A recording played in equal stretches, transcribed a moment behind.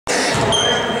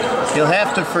You'll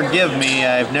have to forgive me,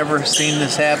 I've never seen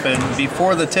this happen.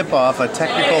 Before the tip-off, a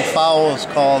technical foul was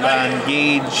called on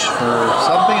Gage for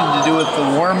something to do with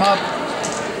the warm-up.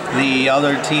 The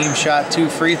other team shot 2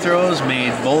 free throws,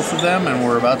 made both of them, and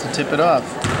we're about to tip it off.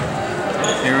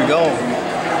 Here we go.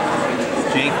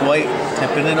 Jake White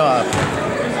tipping it off.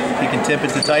 He can tip it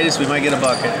to Titus, we might get a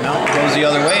bucket. No, it goes the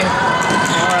other way.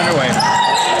 We're underway.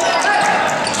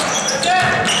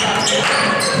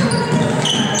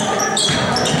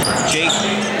 Jake,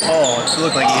 oh, it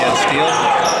looked like he had a steal.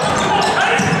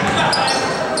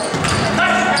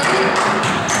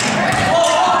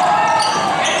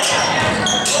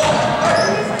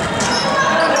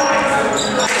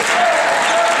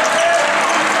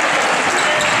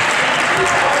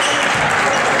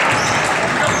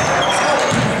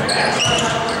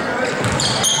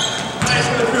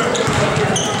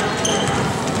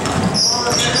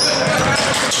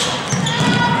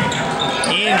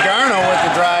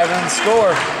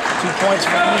 Score. 2 points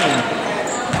for Ian.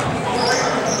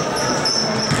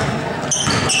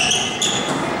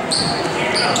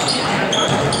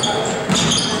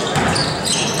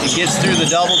 He gets through the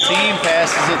double team,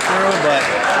 passes it through, but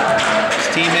his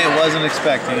teammate wasn't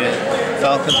expecting it.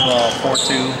 Falcons ball,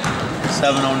 4-2,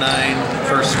 7:09,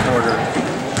 first quarter.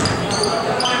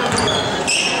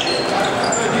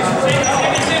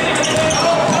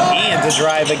 Ian to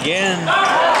drive again.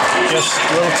 Just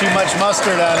a little too much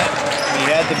mustard on it. He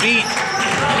had the beat.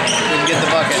 Didn't get the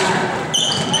bucket.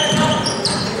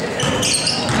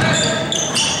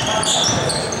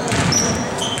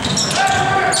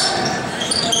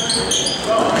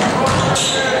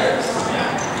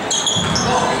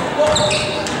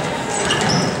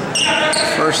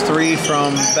 First 3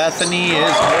 from Bethany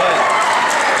is good.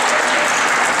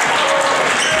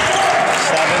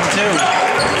 7-2.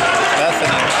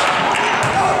 Bethany.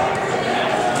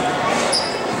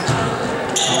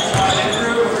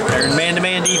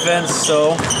 Man-to-man defense,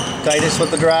 so Titus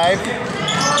with the drive.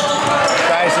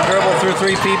 Tries to dribble through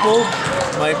 3 people.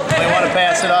 Might want to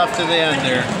pass it off to the end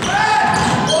there.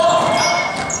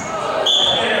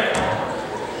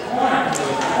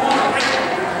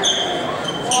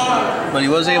 But he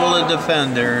was able to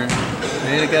defend there.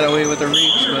 He got away with the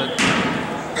reach, but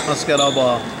must have got all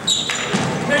ball.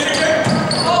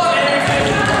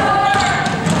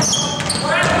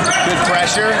 Good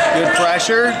pressure, good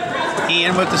pressure.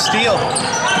 Ian with the steal.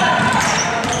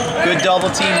 Good double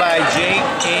team by Jake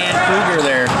and Cougar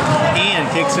there. Ian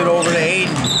kicks it over to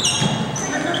Hayden.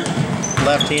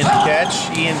 Left-handed catch.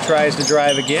 Ian tries to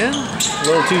drive again. A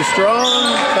little too strong.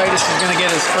 Titus is going to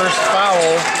get his first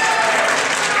foul.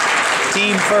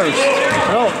 Team first.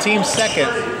 No, team second.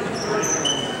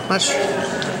 Much.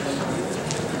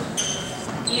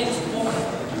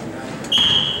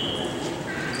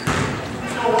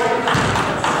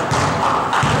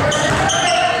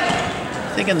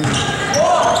 Thinking.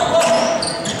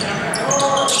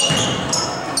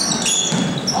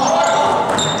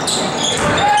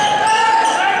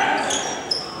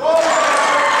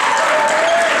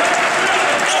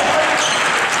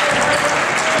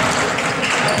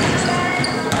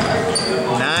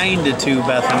 to 2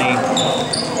 Bethany.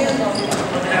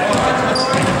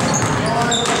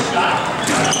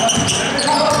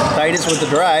 Titus with the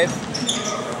drive.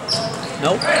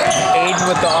 Nope. Aiden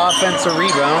with the offensive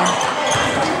rebound.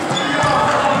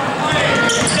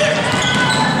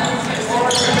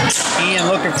 Ian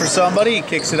looking for somebody. He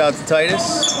kicks it out to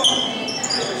Titus.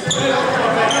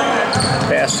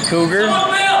 Pass to Cougar.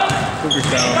 Cougar's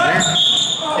down there.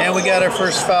 And we got our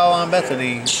first foul on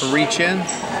Bethany for reach in.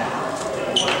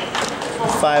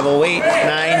 5:08,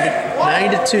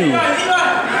 9-2.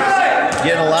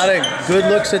 Getting a lot of good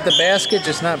looks at the basket,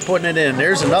 just not putting it in.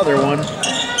 There's another one.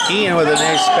 Ian with a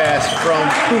nice pass from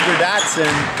Cougar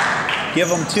Dotson. Give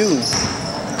them 2.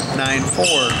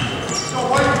 9-4.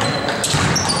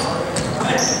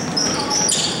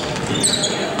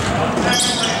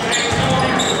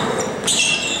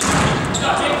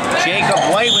 Jacob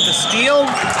White with the steal.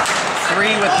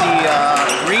 3 with the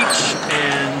reach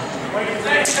and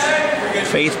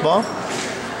F.A.I.T.H ball.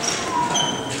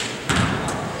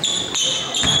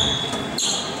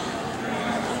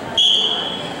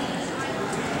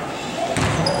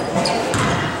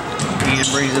 Ian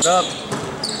brings it up.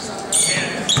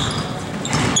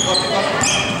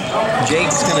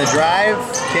 Jake's going to drive,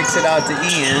 kicks it out to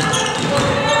Ian.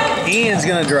 Ian's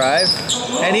going to drive,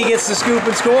 and he gets the scoop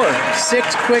and score.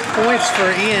 6 quick points for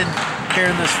Ian here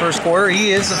in this first quarter.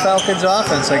 He is the Falcons'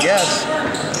 offense, I guess.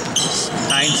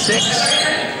 9-6.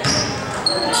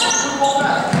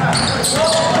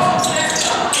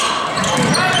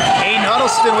 Aiden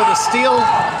Huddleston with a steal.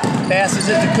 Passes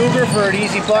it to Cougar for an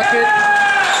easy bucket.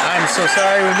 On I'm so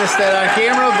sorry we missed that on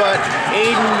camera, but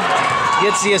Aiden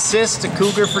gets the assist to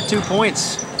Cougar for 2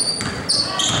 points.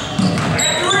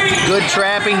 Good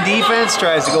trapping defense,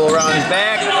 tries to go around his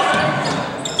back.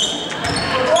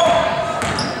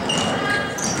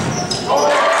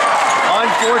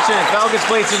 Unfortunate, Falcons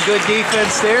played some good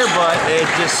defense there, but it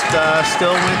just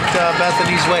still went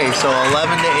Bethany's way. So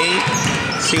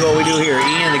 11-8. See what we do here.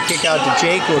 Ian, the kick out to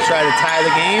Jake, will try to tie the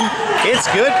game. It's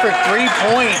good for 3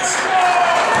 points.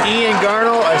 Ian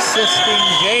Garnell assisting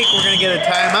Jake. We're going to get a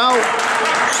timeout.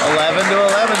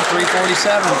 11-11,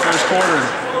 3:47, first quarter.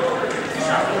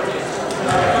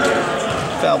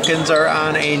 Falcons are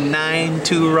on a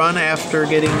 9-2 run after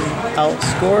getting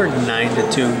outscored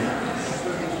 9-2.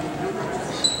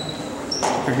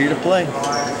 They're here to play.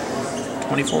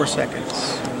 24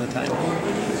 seconds of the time.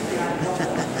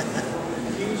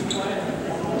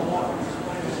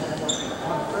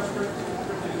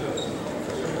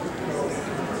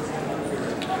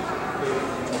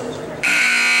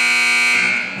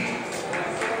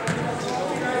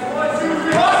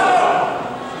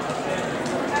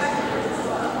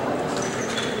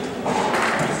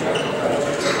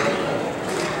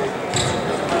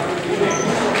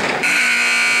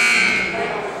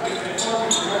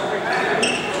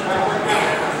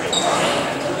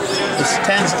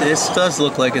 This does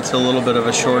look like it's a little bit of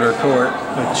a shorter court,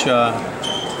 which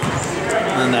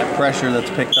then that pressure that's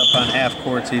picked up on half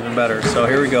court's even better. So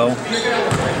here we go.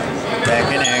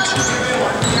 Back in action.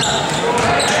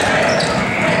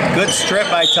 Good strip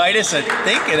by Titus. I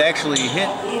think it actually hit.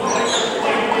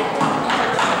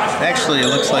 Actually, it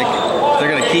looks like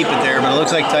they're going to keep it there, but it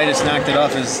looks like Titus knocked it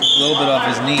off his, a little bit off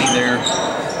his knee there.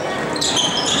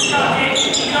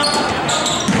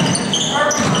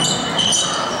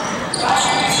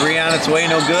 Three on its way,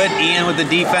 no good. Ian with the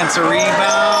defensive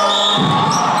rebound.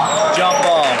 Jump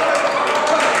ball.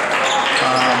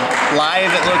 Live,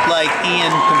 it looked like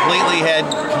Ian completely had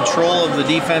control of the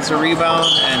defensive rebound,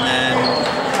 and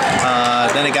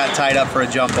then it got tied up for a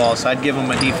jump ball. So I'd give him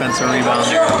a defensive rebound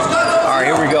there. All right,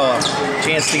 here we go.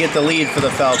 Chance to get the lead for the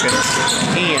Falcons.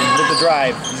 Ian with the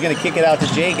drive. He's going to kick it out to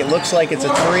Jake. It looks like it's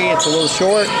a three. It's a little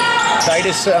short.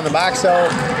 Titus on the box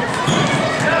out.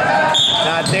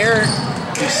 Not there.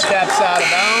 He steps out of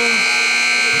bounds.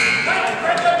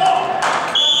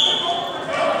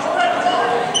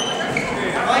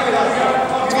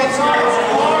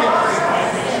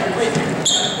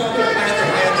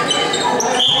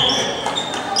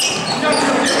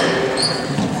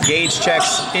 Gage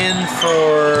checks in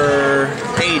for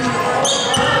Aiden.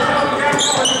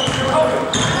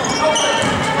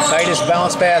 Titus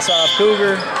bounce pass off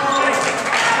Cougar.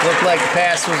 Looked like the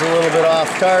pass was a little bit off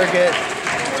target.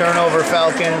 Turnover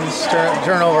Falcons,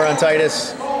 turnover on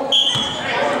Titus.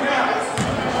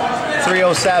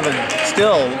 3:07,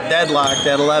 still deadlocked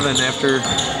at 11 after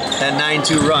that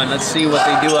 9-2 run. Let's see what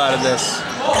they do out of this.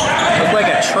 Looked like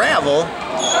a travel.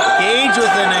 Gage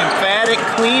with an emphatic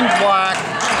clean block.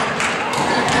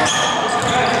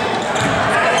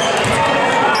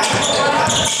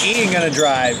 Ian gonna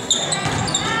drive.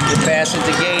 They pass it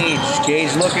to Gage.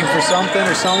 Gage looking for something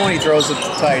or someone, he throws it to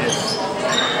Titus.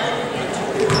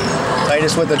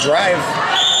 Titus with the drive,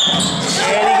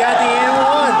 and he got the and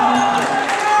one.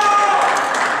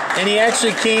 And he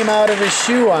actually came out of his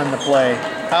shoe on the play.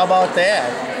 How about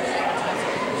that?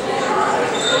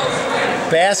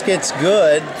 Basket's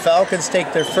good. Falcons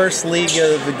take their first lead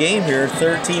of the game here,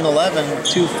 13-11,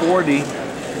 2:40.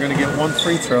 They're going to get one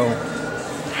free throw.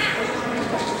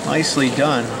 Nicely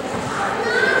done.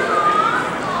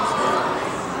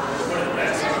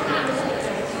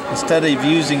 Instead of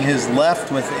using his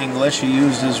left with English, he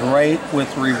used his right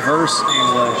with reverse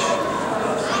English.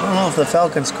 I don't know if the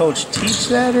Falcons coach teach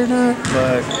that or not,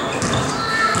 but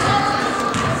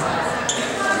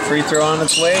free throw on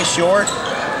its way, short,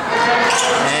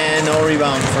 and no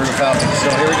rebound for the Falcons. So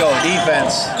here we go,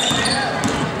 defense.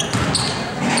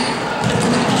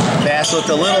 Pass looked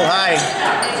a little high.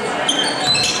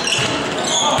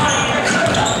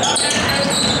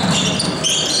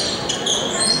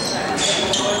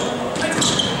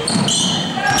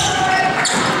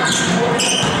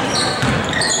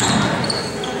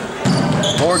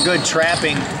 More good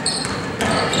trapping.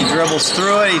 He dribbles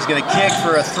through it. He's going to kick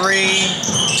for a three.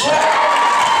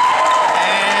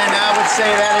 And I would say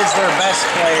that is their best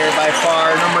player by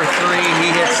far. Number 3,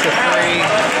 he hits the three.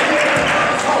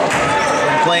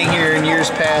 And playing here in years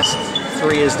past,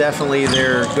 3 is definitely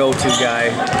their go-to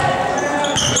guy.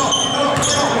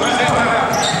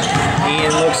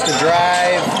 Ian looks to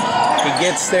drive. He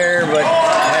gets there, but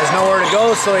has nowhere to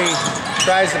go, so he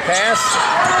tries to pass.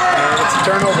 And it's a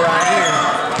turnover on Ian.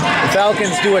 The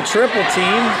Falcons do a triple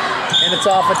team. and it's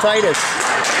off of Titus.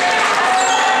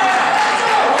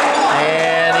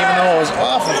 And even though it was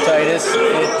off of Titus,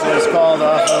 it was called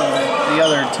off of the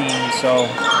other team. So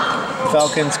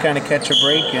Falcons kind of catch a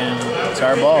break, and it's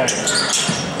our ball.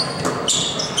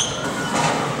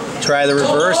 Try the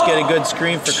reverse, get a good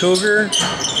screen for Cougar.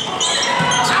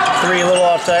 3 a little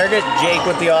off target. Jake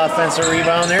with the offensive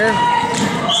rebound there.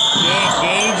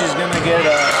 Gage is going to get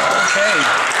a okay.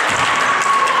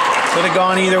 Could have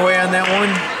gone either way on that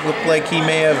one. Looked like he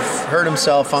may have hurt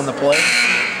himself on the play.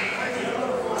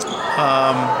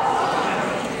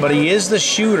 But he is the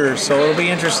shooter, so it'll be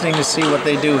interesting to see what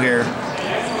they do here.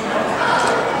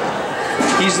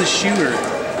 He's the shooter.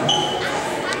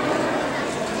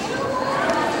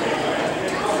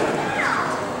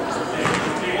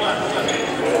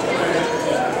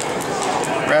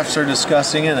 Refs are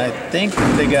discussing it. I think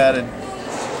they got it.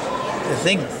 I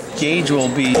think Gage will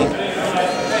be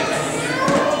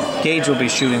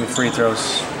shooting the free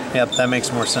throws. Yep, that makes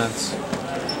more sense.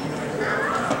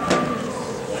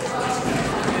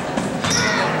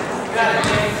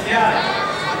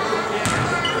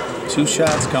 Two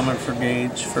shots coming for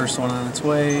Gage. First one on its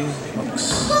way.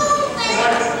 Hooks.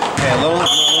 Okay, a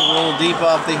little deep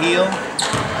off the heel,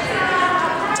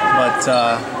 but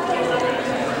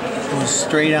it was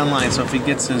straight on line. So if he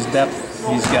gets his depth,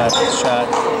 he's got a shot.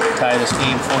 Tie this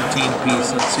game 14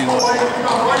 apiece. Let's see what.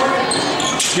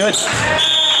 Good.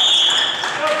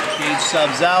 Gage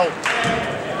subs out.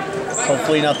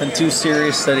 Hopefully nothing too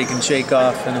serious that he can shake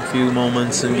off in a few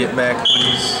moments and get back when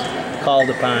he's called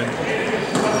upon.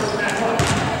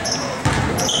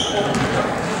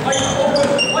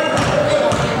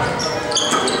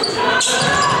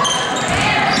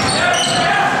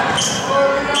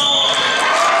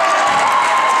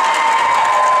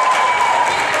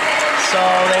 So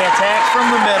they attacked from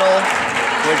the middle,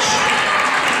 which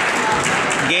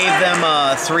gave them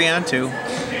a 3-on-2.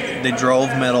 They drove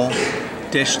middle,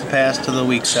 dished the pass to the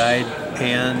weak side,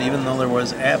 and even though there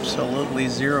was absolutely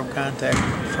zero contact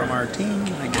from our team,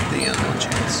 they get the end one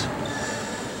chance.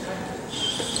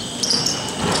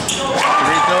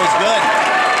 Free throw's good.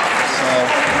 So,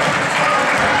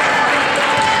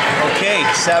 okay,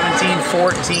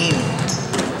 17-14.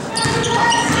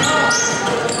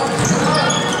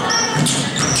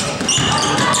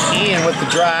 Ian with the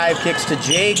drive, kicks to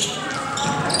Jake.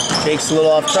 Jake's a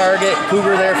little off target.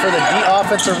 Cougar there for the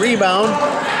offensive rebound.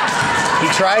 He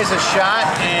tries a shot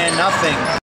and nothing.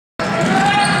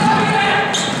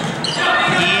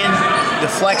 Ian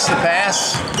deflects the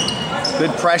pass.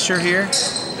 Good pressure here.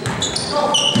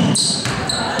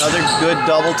 Another good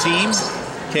double team.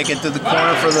 Kick it to the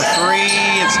corner for the 3.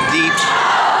 It's deep.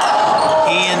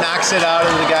 Ian knocks it out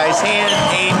of the guy's hand.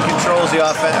 Aiden controls the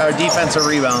defensive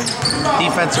rebound.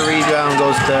 Defensive rebound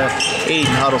goes to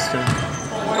Aiden Huddleston.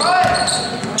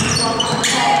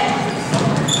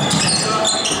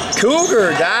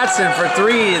 Cougar Dotson for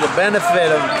 3, the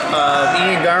benefit of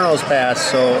Ian Garno's pass.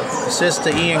 So assist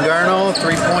to Ian Garno,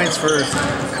 3 points for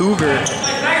Cougar.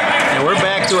 And we're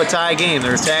back to a tie game.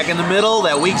 They're attacking the middle,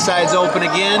 that weak side's open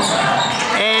again,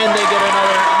 and they get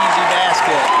another easy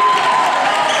basket.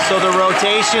 So the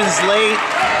rotation's late.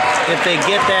 If they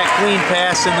get that clean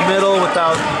pass in the middle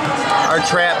without our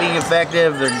trap being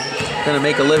effective, they're going to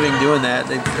make a living doing that.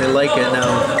 They like it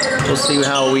now. We'll see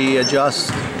how we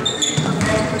adjust.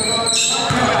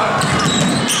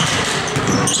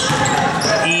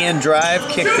 Ian drive,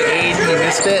 kick to Aiden, he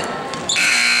missed it.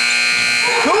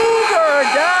 Cougar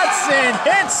Dotson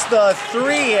hits the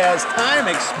 3 as time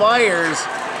expires.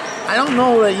 I don't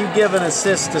know that you give an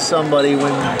assist to somebody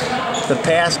when the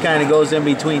pass kind of goes in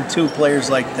between 2 players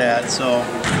like that. So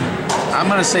I'm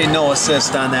going to say no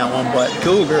assist on that one, but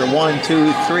Cougar, 1,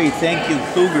 2, 3. Thank you,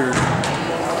 Cougar.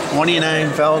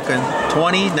 29 Falcons,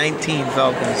 2019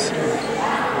 Falcons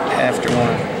after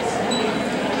 1.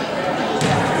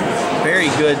 Very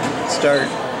good start.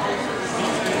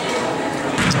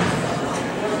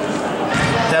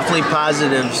 Definitely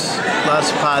positives, lots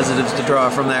of positives to draw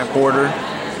from that quarter,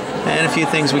 and a few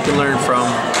things we can learn from.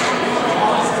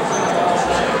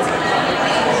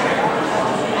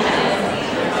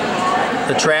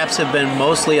 The traps have been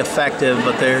mostly effective,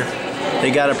 but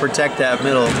they got to protect that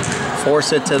middle,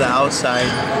 force it to the outside.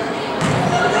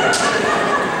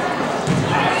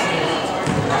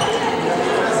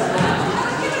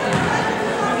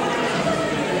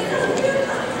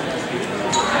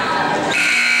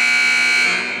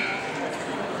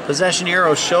 Possession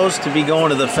arrow shows to be going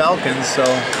to the Falcons, so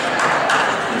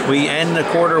we end the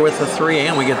quarter with a 3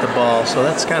 and we get the ball, so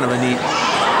that's kind of a neat.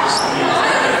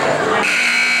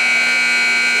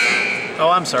 Oh,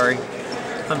 I'm sorry.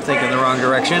 I'm thinking the wrong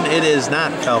direction. It is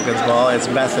not Falcons ball, it's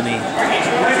Bethany.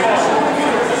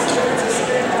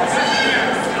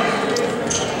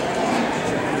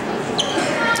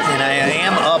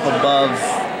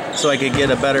 so I could get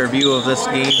a better view of this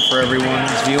game for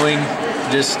everyone's viewing.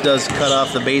 Just does cut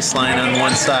off the baseline on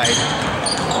one side.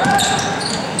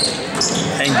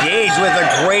 And Gage with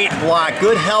a great block.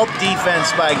 Good help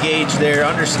defense by Gage there,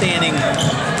 understanding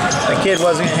the kid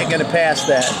wasn't going to pass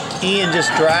that. Ian just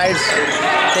drives,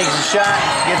 takes a shot,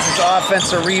 gets his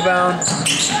offensive rebound.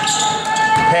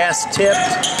 Pass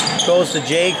tipped, goes to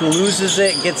Jake, who loses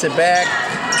it, gets it back.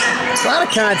 A lot of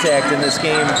contact in this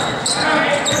game.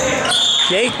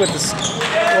 Jake with the,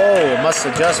 oh, must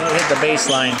have just hit the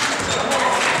baseline.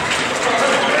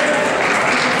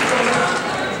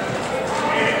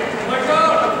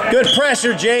 Good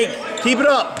pressure, Jake. Keep it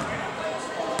up.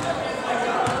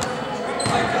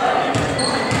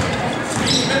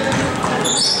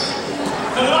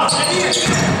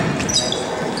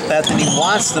 Bethany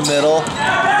wants the middle.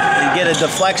 You get a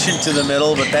deflection to the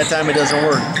middle, but that time it doesn't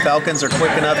work. Falcons are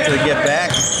quick enough to get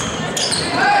back.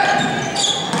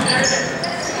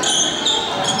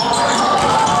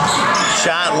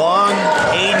 Shot long.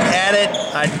 Aiden had it.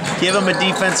 I'd give him a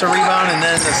defensive rebound, and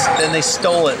then they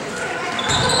stole it.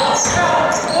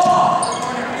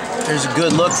 There's a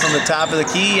good look from the top of the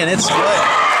key, and it's good.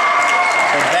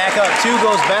 And back up two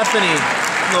goes Bethany.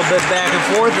 A little bit back and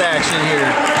forth action here.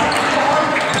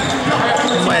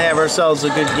 We might have ourselves a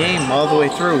good game all the way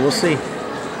through. We'll see.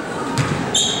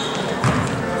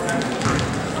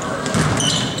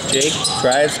 Jake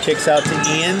drives, kicks out to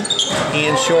Ian.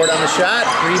 Ian short on the shot.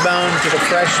 Rebound to the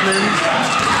freshman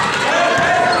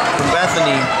from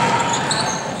Bethany.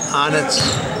 On the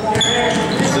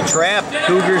trap.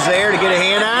 Cougars there to get a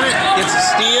hand on it. Gets a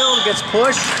steal, gets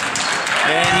pushed,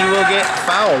 and he will get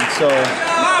fouled. So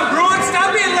come on, Bruin,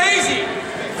 stop being lazy.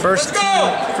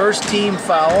 First team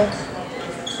foul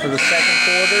for the second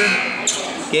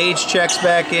quarter. Gage checks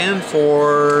back in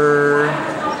for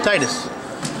Titus.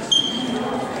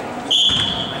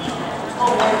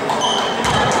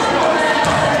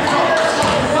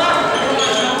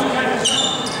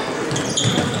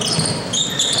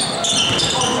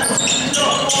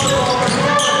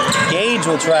 Gage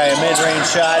will try a mid-range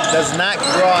shot. Does not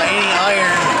draw any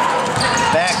iron.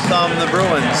 Back come the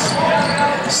Bruins.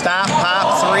 Stop,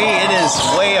 pop, three. It is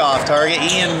way off target.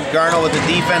 Ian Garnell with the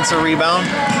defensive rebound.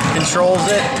 Controls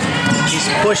it. He's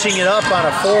pushing it up on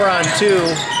a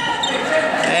 4-on-2.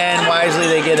 And wisely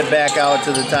they get it back out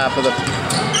to the top of the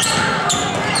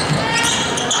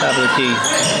key.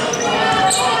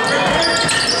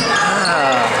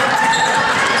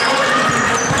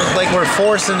 Looks like we're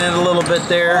forcing it a little bit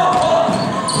there.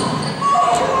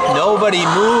 Nobody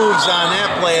moves on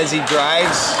that play as he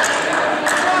drives.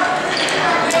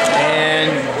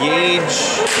 And Gage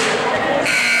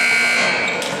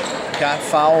got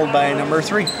fouled by number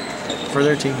 3 for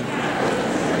their team.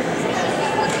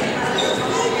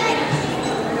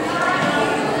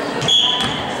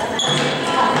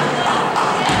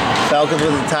 Falcons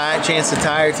with a chance to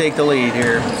tie or take the lead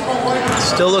here.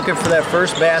 Still looking for that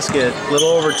first basket. A little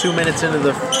over 2 minutes into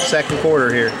the second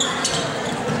quarter here.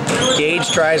 Gage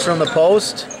tries from the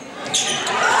post.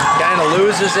 Kind of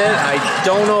loses it. I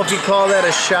don't know if you call that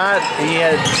a shot. He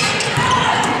had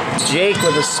Jake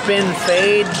with a spin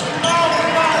fade.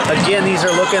 Again, these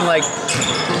are looking like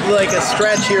a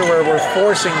stretch here where we're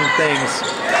forcing things.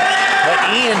 But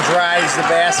Ian drives the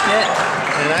basket,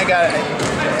 and I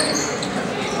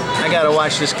gotta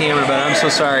watch this camera, but I'm so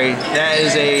sorry. That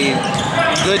is a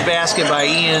good basket by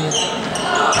Ian.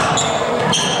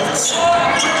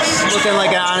 It's looking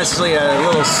like, honestly, a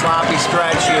little sloppy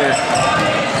stretch here.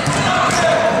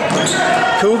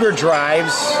 Cougar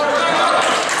drives.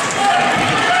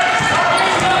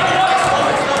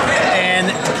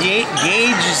 And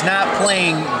Gage is not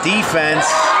playing defense.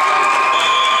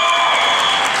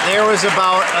 There was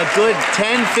about a good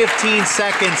 10-15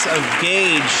 seconds of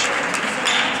Gage.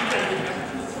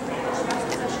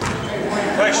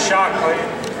 Nice shot, Clay.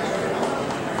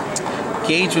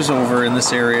 Gage was over in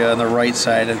this area on the right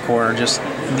side of the corner, just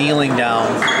kneeling down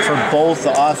for both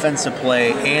the offensive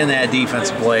play and that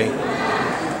defensive play.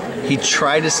 He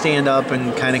tried to stand up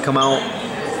and kind of come out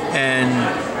and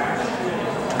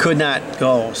could not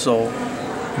go. So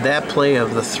that play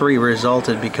of the 3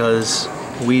 resulted because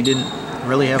we didn't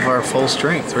really have our full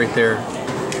strength right there.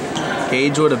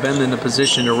 Gage would have been in a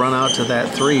position to run out to that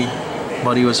 3,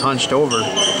 but he was hunched over.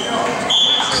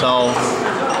 So,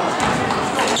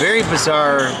 very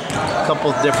bizarre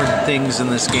couple different things in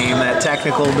this game. That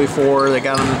technical before, they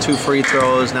got him the 2 free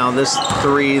throws. Now this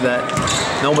 3 that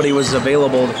nobody was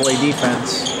available to play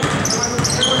defense.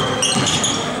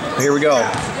 Here we go.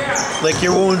 Lick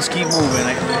your wounds, keep moving.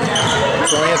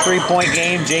 It's only a 3-point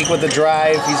game. Jake with the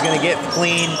drive. He's going to get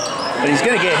clean, but he's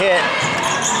going to get hit.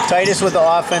 Titus with the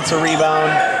offensive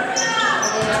rebound.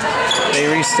 They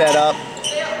reset up.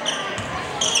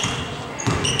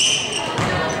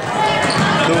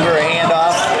 Cougar a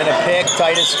handoff and a pick.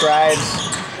 Titus drives.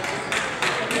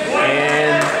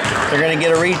 And they're going to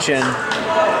get a reach in.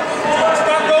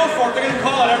 Stop going for it. They're going to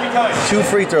call it every time. 2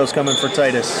 free throws coming for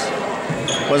Titus.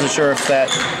 Wasn't sure if that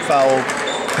foul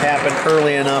happened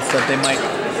early enough that they might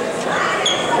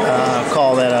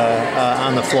call that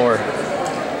on the floor.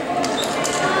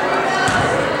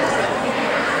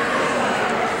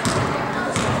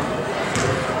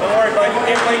 Don't worry, bud. You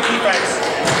can't play defense.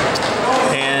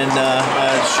 And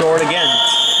short again.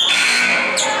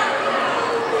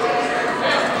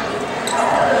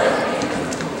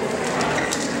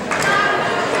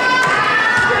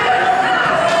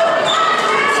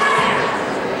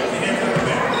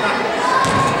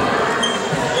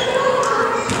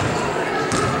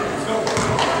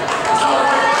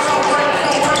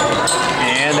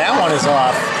 And that one is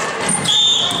off.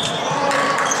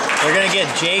 They're going to get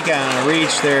Jake on a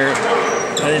reach there.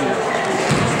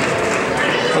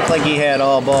 Looked like he had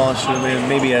all ball. Should have been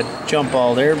maybe a jump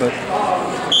ball there, but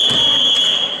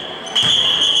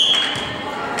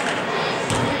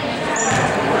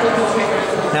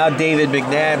now David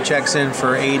McNabb checks in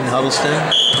for Aiden Huddleston.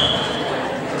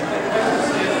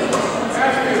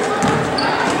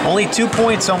 Only 2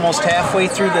 points almost halfway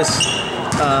through this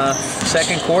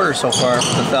second quarter so far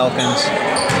for the Falcons.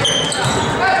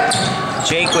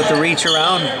 Jake with the reach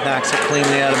around, knocks it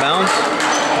cleanly out of bounds.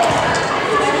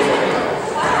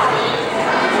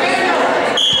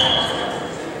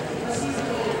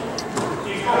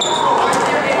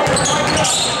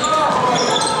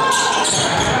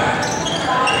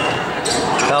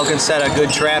 Falcons set a good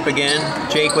trap again.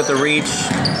 Jake with the reach,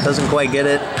 doesn't quite get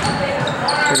it.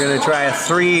 They're going to try a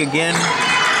 3 again.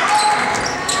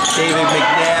 David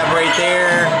McNabb right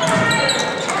there.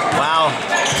 Wow,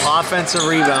 offensive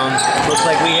rebound. Looks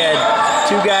like we had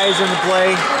 2 guys in the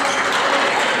play.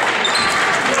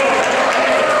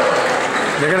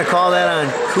 They're going to call that on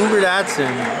Cougar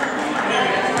Dotson.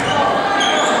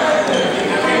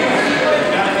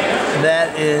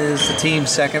 That is the team's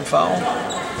second foul.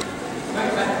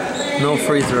 No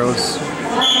free throws.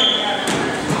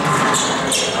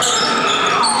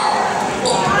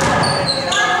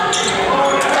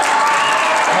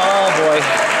 Oh boy.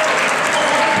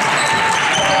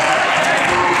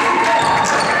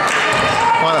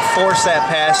 Want to force that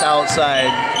pass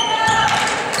outside.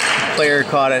 Player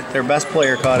caught it. Their best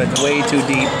player caught it way too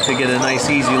deep to get a nice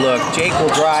easy look. Jake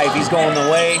will drive. He's going the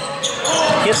way.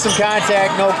 Gets some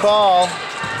contact, no call.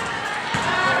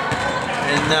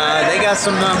 And they got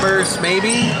some numbers,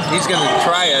 maybe. He's going to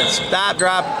try a stop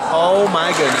drop. Oh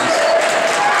my goodness.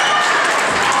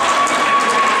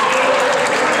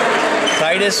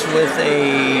 Titus with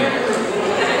a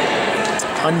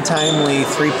untimely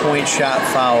 3-point shot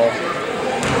foul.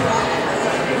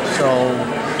 So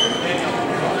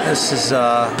this is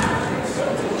a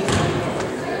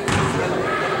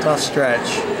tough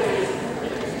stretch.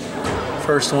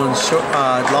 First one's short,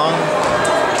 long.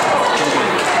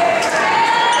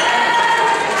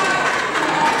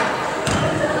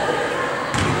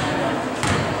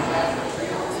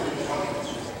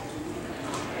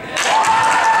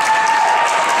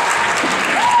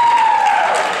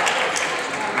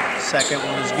 Second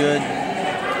one is good.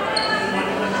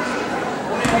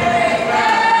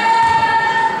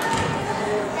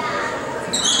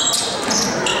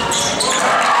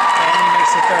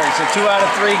 So 2 out of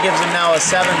 3 gives him now a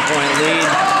 7-point lead.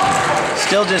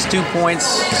 Still just 2 points,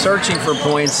 searching for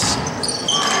points.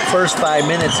 First 5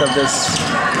 minutes of this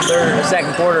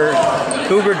second quarter.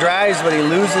 Cougar drives, but he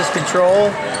loses control.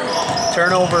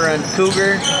 Turnover on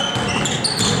Cougar.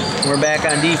 We're back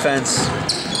on defense.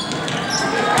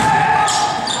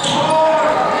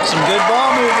 Some good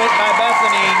ball movement by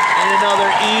Bethany, and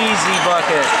another easy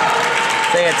bucket.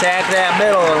 They attack that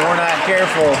middle, and we're not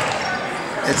careful.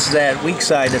 It's that weak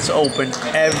side that's open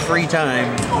every time.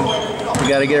 We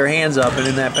got to get our hands up and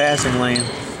in that passing lane.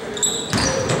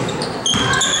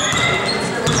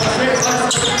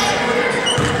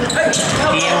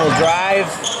 Ian will drive.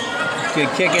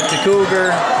 Good kick it to Cougar.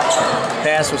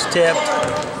 Pass was tipped.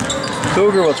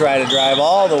 Cougar will try to drive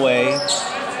all the way.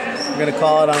 We're going to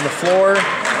call it on the floor.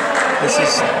 This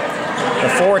is the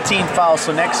 14th foul,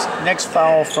 so next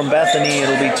foul from Bethany,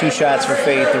 it'll be 2 shots for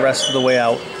F.A.I.T.H. the rest of the way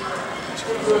out.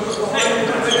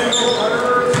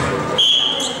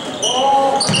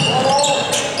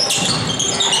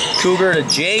 Cougar to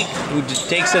Jake, who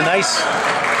takes a nice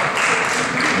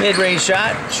mid-range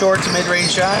shot, short to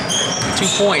mid-range shot, 2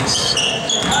 points.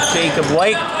 Jacob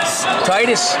White,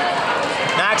 Titus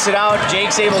knocks it out.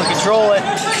 Jake's able to control it.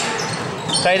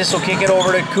 Titus will kick it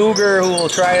over to Cougar, who will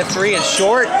try a three. It's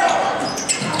short.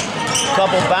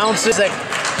 Couple bounces that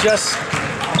just...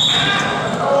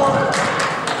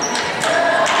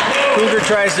 Cougar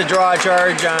tries to draw a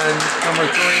charge on number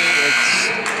 3.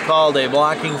 It's called a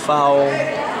blocking foul.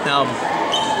 Now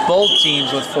both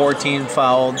teams with 14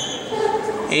 fouled.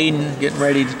 Aiden getting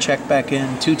ready to check back in.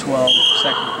 2:12,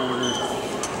 second quarter.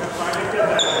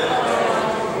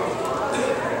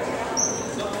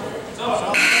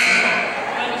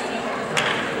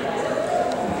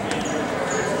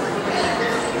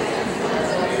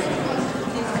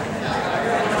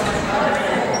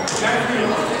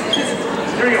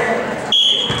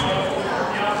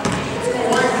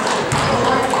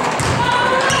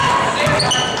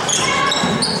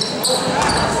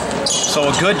 So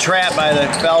a good trap by the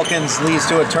Falcons leads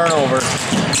to a turnover.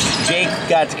 Jake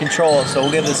got to control it, so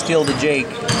we'll give the steal to Jake.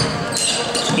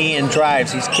 Ian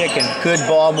drives, he's kicking, good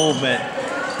ball movement.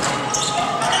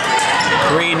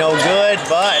 3 no good,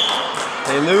 but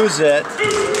they lose it.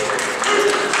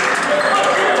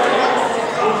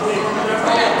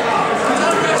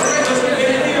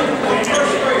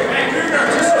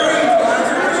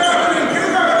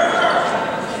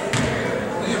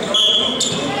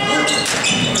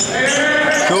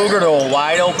 Cougar to a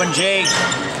wide open Jake,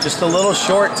 just a little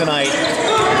short tonight.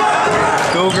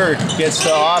 Cougar gets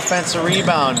the offensive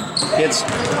rebound, gets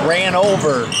ran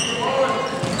over.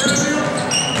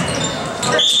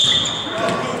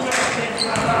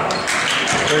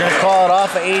 They're going to call it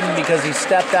off of Aiden because he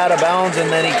stepped out of bounds and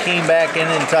then he came back in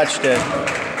and touched it.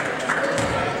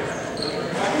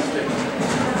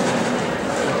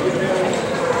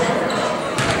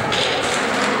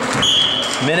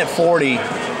 Minute 40.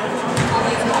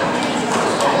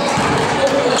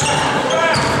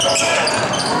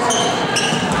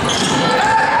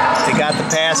 They got the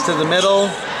pass to the middle.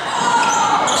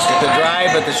 Get the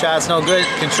drive, but the shot's no good.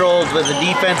 Controlled with a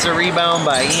defensive rebound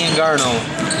by Ian Garno.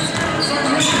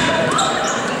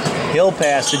 He'll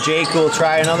pass to Jake, who will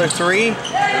try another 3.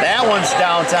 That one's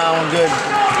downtown good.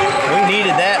 We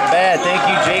needed that bad. Thank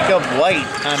you, Jacob White,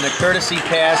 on the courtesy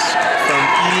pass from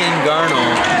Ian Garno.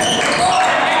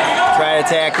 Try to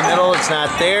attack the middle, it's not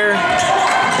there.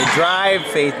 They drive,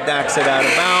 Faith knocks it out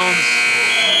of bounds.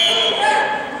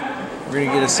 We're going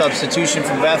to get a substitution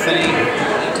from Bethany.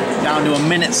 Down to a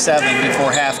minute 7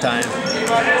 before halftime.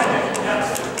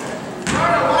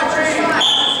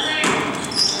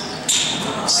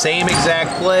 Same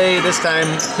exact play. This time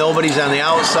nobody's on the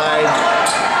outside.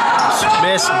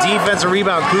 Missed defensive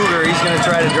rebound Cougar. He's going to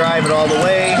try to drive it all the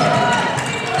way.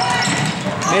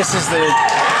 Misses the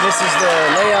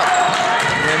layup,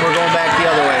 and we're going back the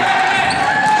other way.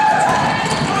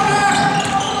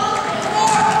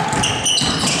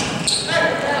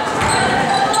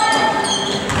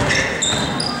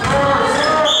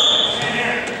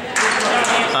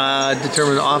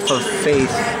 Determined off of Faith.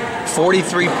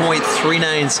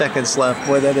 43.39 seconds left.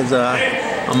 Boy, that is a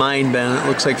mind bend. It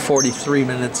looks like 43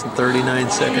 minutes and 39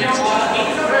 seconds.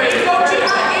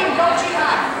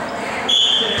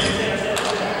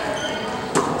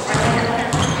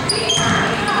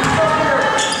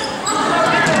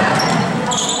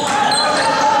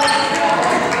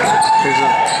 There's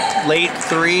a late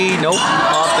 3. Nope.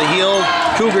 Off the heel.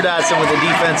 Cougar Dotson with a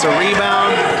defensive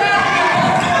rebound.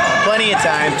 Plenty of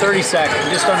time, 30 seconds,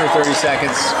 just under 30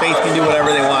 seconds. Faith can do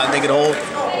whatever they want. They can hold.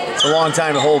 It's a long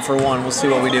time to hold for one. We'll see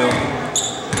what we do.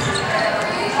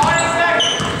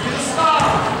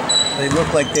 They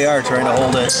look like they are trying to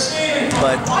hold it,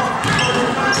 but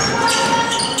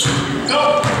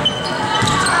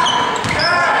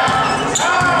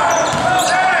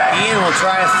Ian will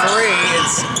try a 3.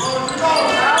 It's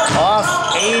off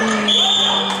Aiden.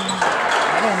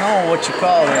 What you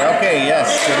call it. Okay, yes,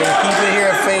 they're going to keep it here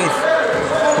at Faith.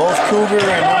 Both Cougar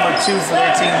and number 2 for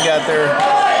their team got their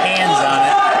hands on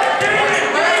it.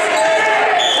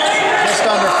 Just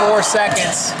under 4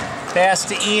 seconds. Pass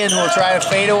to Ian, who will try to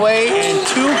fade away, and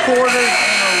 2 quarters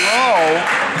in a row,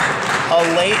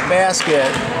 a late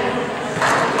basket.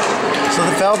 So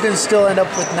the Falcons still end up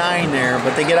with 9 there,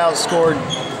 but they get outscored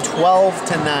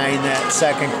 12-9 that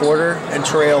second quarter and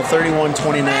trail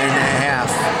 31-29 at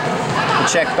half. We'll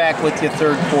check back with you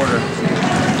third quarter.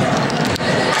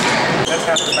 That's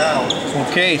half the battle.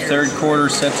 Okay, third quarter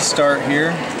set to start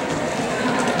here.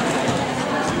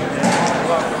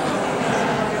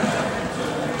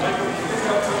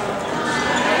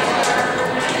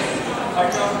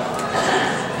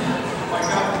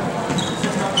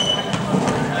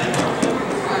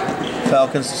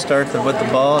 Falcons to start with the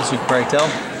ball, as you can probably tell.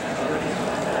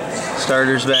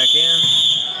 Starters back in.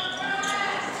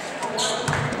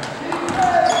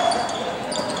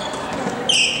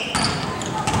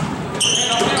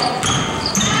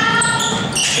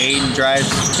 drives,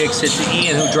 kicks it to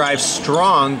Ian, who drives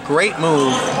strong. Great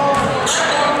move.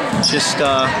 Just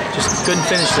couldn't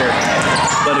finish there.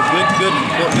 But a good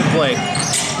play.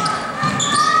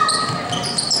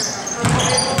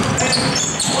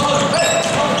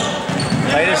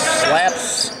 Titus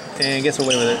slaps and gets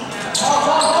away with it.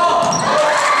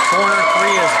 Corner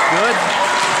 3 is good.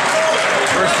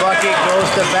 First bucket goes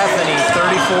to Bethany,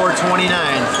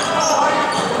 34-29.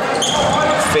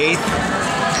 Faith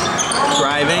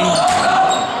driving.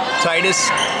 Titus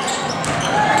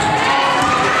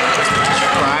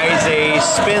tries a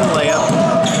spin layup.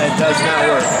 That does not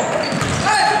work.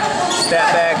 Step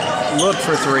back, look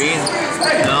for 3.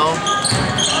 No.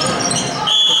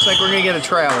 Looks like we're going to get a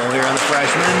travel here on the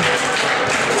freshman.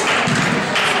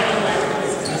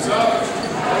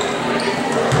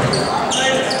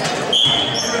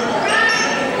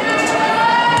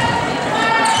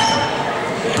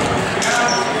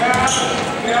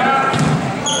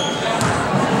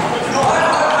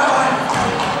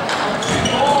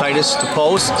 Titus to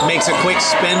post, makes a quick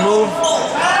spin move,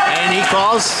 and he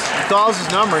calls his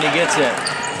number and he gets it.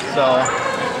 So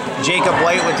Jacob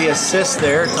White with the assist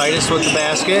there, Titus with the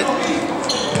basket.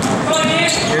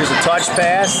 Here's a touch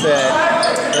pass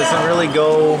that doesn't really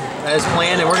go as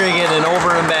planned, and we're going to get an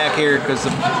over and back here because the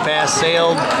pass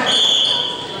sailed.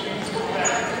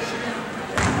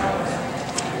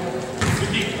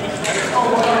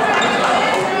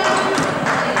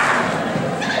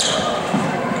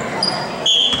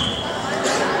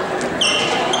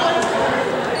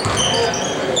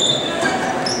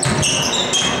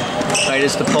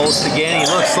 Titus to post again.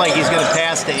 He looks like he's going to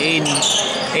pass to Aiden.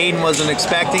 Aiden wasn't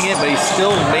expecting it, but he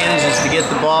still manages to get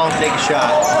the ball and take a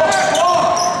shot.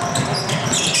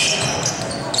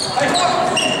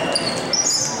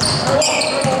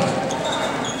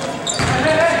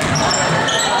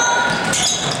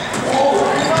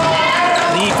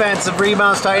 Defensive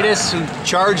rebounds, Titus, who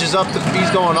charges up he's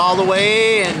going all the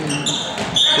way, and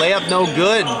layup no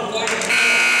good.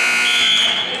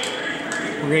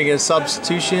 We're going to get a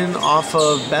substitution off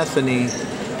of Bethany.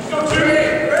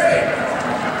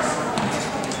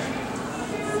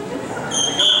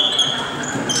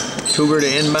 Cougar to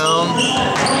inbound.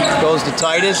 Goes to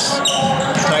Titus.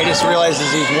 Titus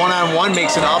realizes he's one-on-one,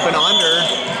 makes an up and under.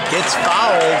 Gets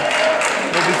fouled.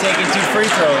 We'll be taking 2 free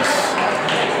throws.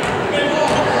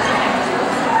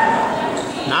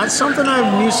 Not something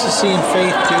I'm used to seeing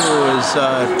Faith do is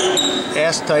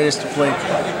ask Titus to play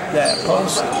that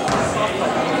post.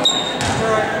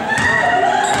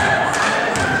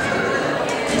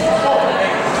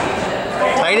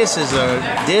 Titus is a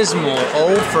dismal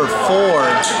 0 for 4.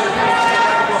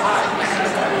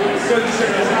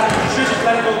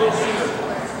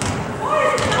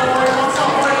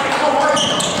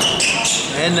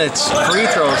 And it's free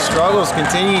throw struggles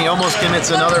continue. He almost commits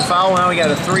another foul. Now we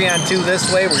got a 3-on-2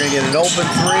 this way. We're going to get an open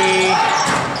 3.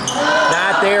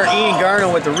 Not there. Ian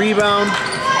Garno with the rebound.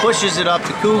 Pushes it up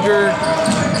to Cougar.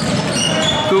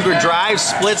 Cougar drives,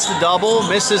 splits the double,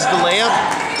 misses the layup.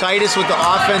 Titus with the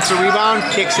offensive rebound,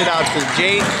 kicks it out to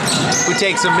Jake, who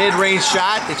takes a mid-range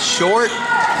shot. It's short.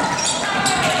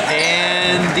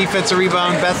 And defensive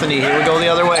rebound, Bethany. Here we go the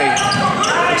other way.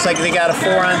 Looks like they got a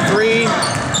 4-on-3.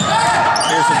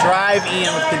 Here's the drive.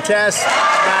 Ian with contest.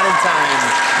 Not in time.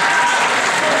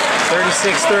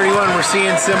 36-31. We're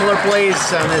seeing similar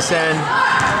plays on this end.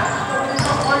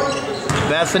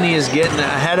 Bethany is getting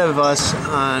ahead of us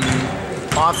on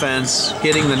offense,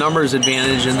 getting the numbers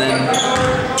advantage, and then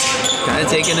kind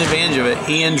of taking advantage of it.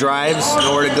 Ian drives,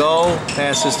 nowhere to go,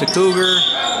 passes to Cougar,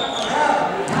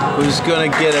 who's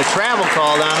going to get a travel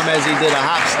called on him as he did a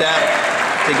hop step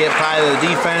to get by the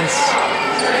defense.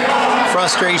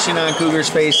 Frustration on Cougar's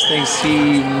face, thinks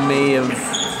he may have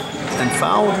been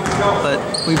fouled, but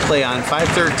we play on.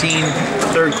 5:13,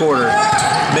 third quarter.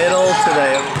 Middle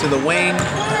to the wing,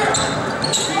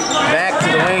 back to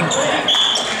the wing.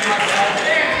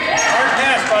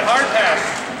 Hard pass.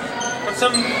 Put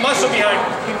some muscle behind it.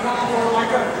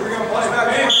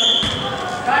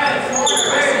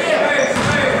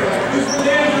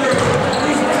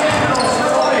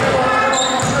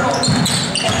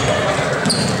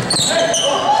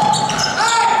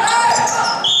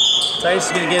 Titus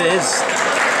is going to get his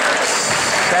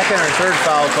second or third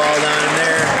foul called on him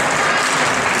there.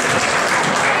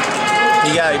 He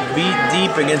got beat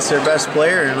deep against their best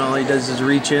player, and all he does is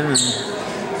reach in, and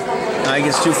now he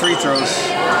gets 2 free throws.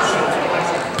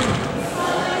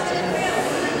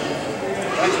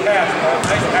 Nice pass, man.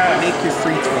 Nice pass. Make your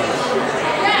free throws.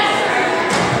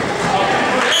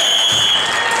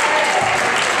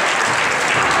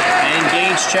 And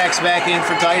Gage checks back in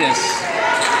for Titus.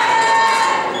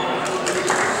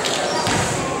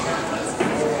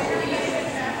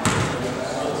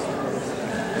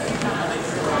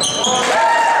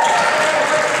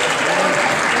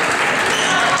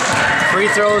 free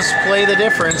throws play the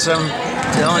difference. I'm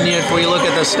telling you, if we look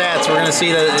at the stats, we're going to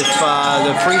see that if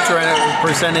the free throw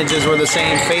percentages were the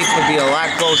same, Faith would be a lot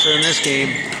closer in this game.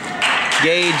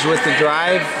 Gage with the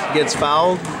drive gets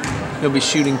fouled. He'll be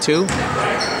shooting 2.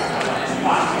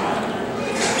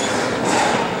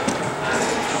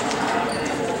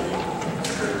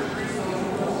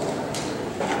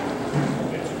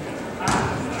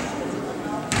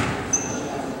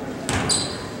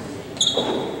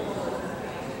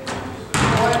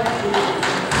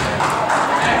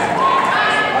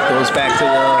 Goes back to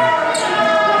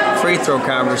the free throw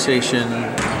conversation.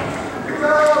 I'm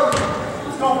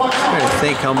trying to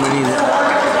think how many.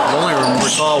 I only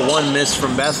recall 1 miss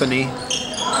from Bethany.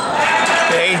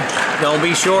 Okay, don't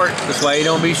be short. That's why you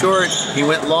don't be short. He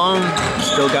went long,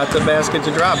 still got the basket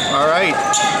to drop. All right.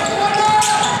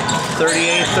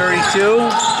 38-32.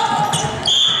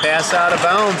 Pass out of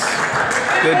bounds.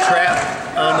 Good trap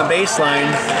on the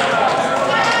baseline.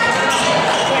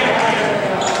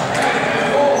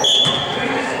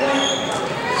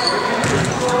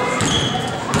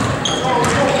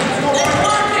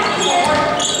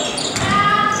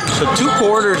 So 2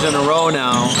 quarters in a row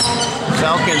now,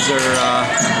 Falcons are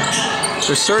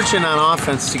they're searching on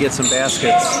offense to get some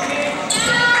baskets.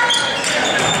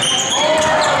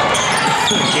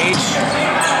 Gage.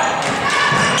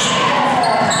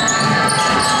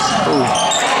 Ooh.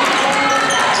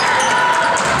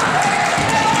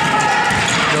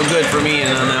 No good for me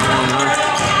on that one, huh?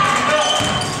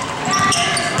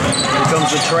 Here comes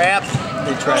the trap.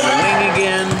 They try the wing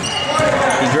again.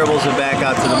 He dribbles it back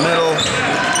out to the middle.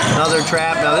 Another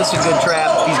trap. Now this is a good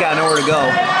trap. He's got nowhere to go.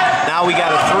 Now we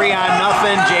got a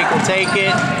 3-on-0. Jake will take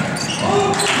it.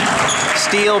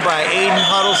 Steal by Aiden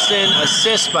Huddleston.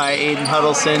 Assist by Aiden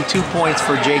Huddleston. 2 points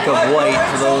for Jacob White,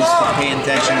 for those paying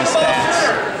attention to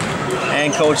stats.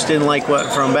 And coach didn't like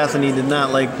what from Bethany, did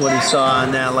not like what he saw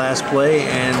on that last play,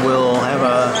 and we'll have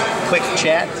a quick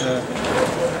chat to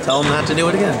tell him not to do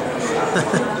it again.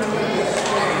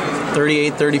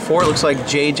 38-34. Looks like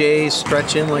JJ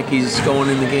stretching like he's going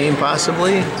in the game,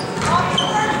 possibly.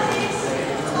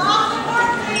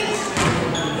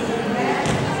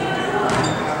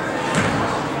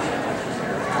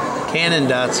 Cannon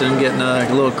Dotson getting a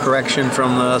little correction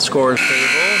from the scorer's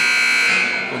table.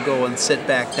 We'll go and sit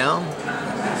back down.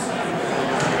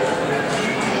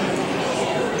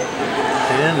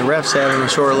 And the ref's having a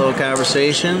short little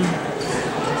conversation.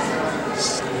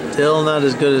 Still not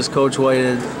as good as Coach White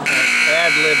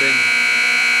ad-libbing.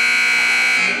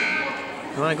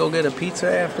 You want to go get a pizza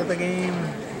after the game?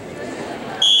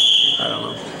 I don't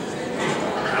know.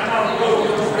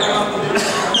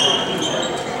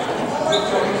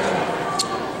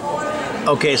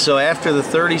 Okay, so after the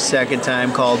 30-second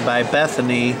time called by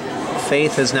Bethany,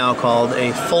 Faith has now called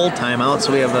a full timeout,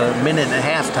 so we have a 1.5-minute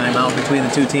timeout between the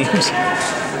two teams.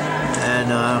 And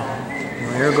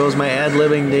here goes my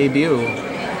ad-libbing debut.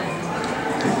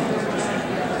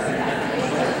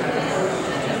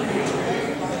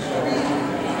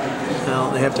 Well,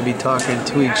 they have to be talking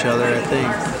to each other, I think.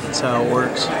 That's how it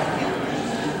works.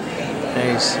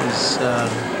 Nice.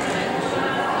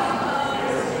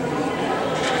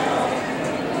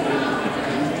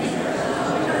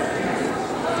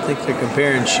 I think they're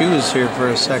comparing shoes here for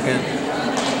a second.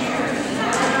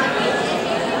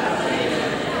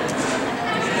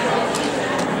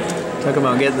 Talking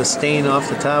about getting the stain off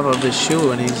the top of his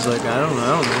shoe, and he's like, I don't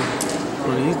know.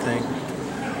 What do you think?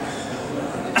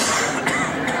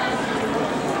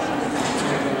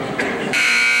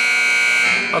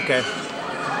 Okay.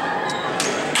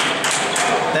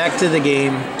 Back to the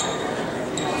game.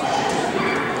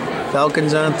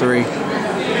 Falcons on 3.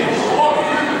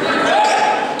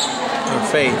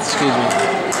 F.A.I.T.H, excuse me.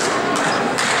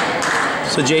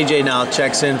 So JJ now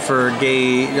checks in for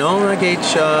Gage. No, not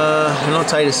Gage. No,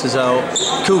 Titus is out.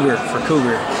 Cougar for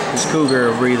Cougar. It's Cougar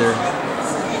a breather.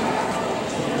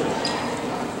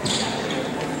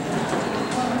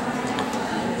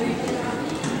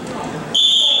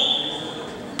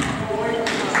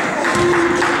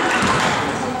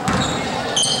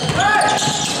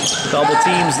 Double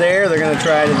teams there. They're going to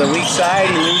try to the weak side.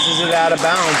 He loses it out of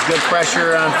bounds. Good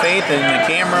pressure on Faith, and the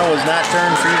camera was not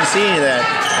turned for you to see any of that.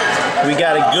 We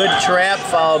got a good trap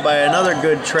followed by another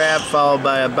good trap followed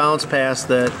by a bounce pass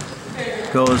that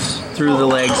goes through the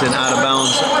legs and out of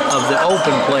bounds of the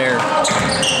open player.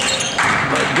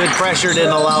 But good pressure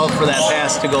didn't allow for that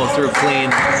pass to go through clean.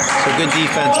 So good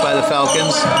defense by the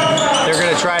Falcons. They're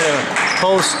going to try to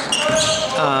post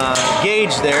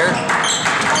Gage there.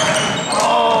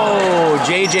 Oh,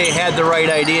 JJ had the right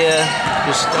idea.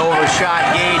 Just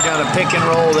overshot Gage on a pick and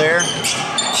roll there.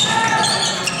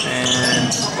 And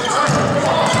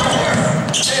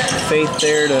F.A.I.T.H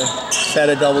there to set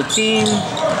a double team. And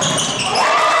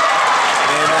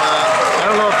I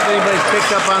don't know if anybody's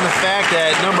picked up on the fact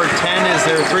that number 10 is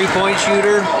their three-point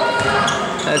shooter.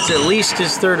 That's at least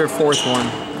his third or fourth one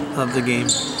of the game.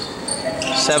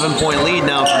 7-point lead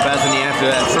now for Bethany after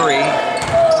that three.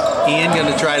 Ian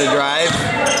gonna try to drive.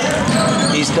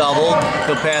 He's doubled.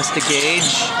 He'll pass to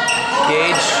Gage.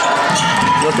 Gage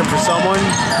looking for someone.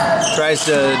 Tries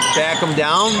to back him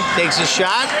down. Takes a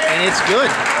shot, and it's good.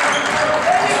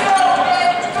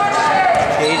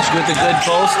 Gage with a good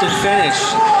post and finish.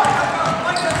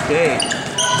 Okay,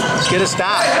 let's get a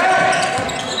stop.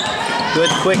 Good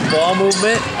quick ball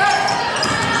movement.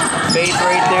 F.A.I.T.H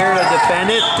right there to defend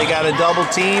it. They got a double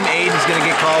team. Aiden's gonna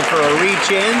get called for a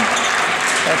reach in.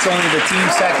 That's only the team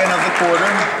second of the quarter.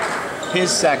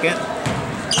 His second.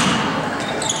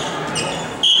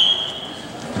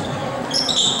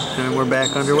 And we're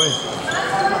back underway.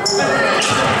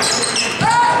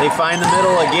 They find the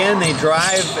middle again. They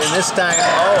drive, and this time,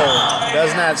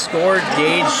 does not score.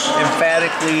 Gage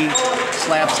emphatically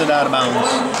slaps it out of bounds.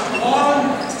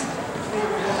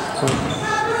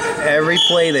 Every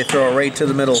play they throw it right to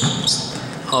the middle.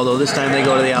 Although this time they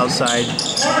go to the outside.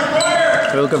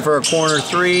 They're looking for a corner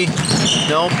three.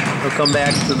 Nope. They'll come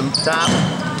back to the top.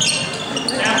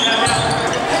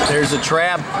 There's a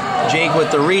trap. Jake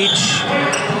with the reach.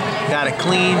 Got it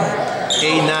clean.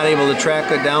 Aiden not able to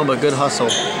track it down, but good hustle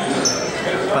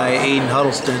by Aiden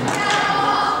Huddleston.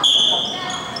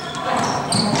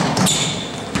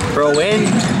 Throw in.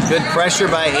 Good pressure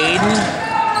by Aiden.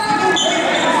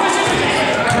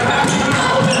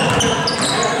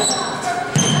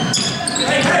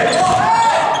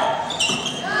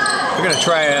 We're going to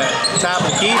try a top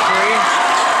and key three.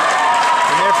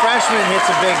 And their freshman hits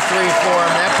a big three for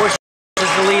him. That pushes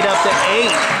the lead up to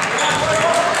 8.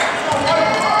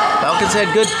 Falcons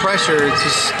had good pressure. It's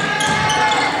just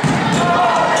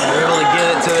they're able to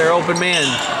get it to their open man.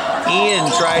 Ian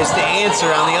tries to answer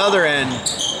on the other end.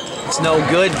 It's no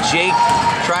good. Jake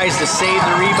tries to save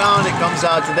the rebound. It comes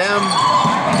out to them.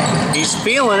 He's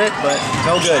feeling it, but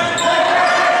no good.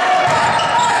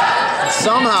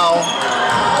 Somehow,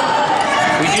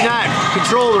 we do not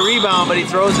control the rebound, but he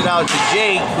throws it out to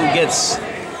Jake, who gets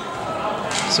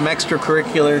some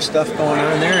extracurricular stuff going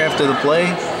on there after the play.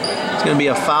 It's going to be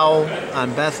a foul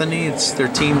on Bethany. It's their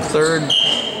team third.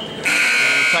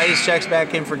 Titus checks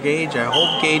back in for Gage. I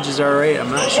hope Gage is all right. I'm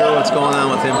not sure what's going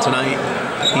on with him tonight.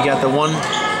 He got the one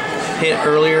hit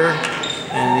earlier,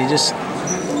 and he just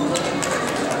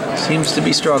seems to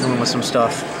be struggling with some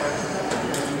stuff.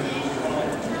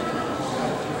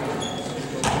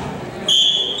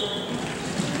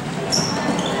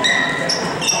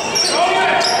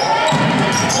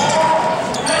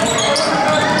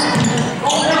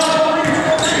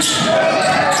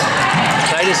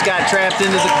 Got trapped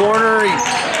into the corner. He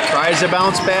tries a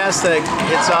bounce pass that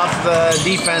hits off the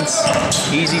defense.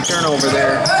 Easy turnover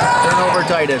there. Turnover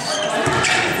Titus.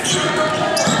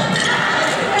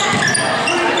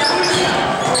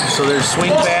 So there's swing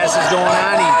passes going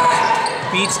on.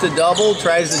 He beats the double,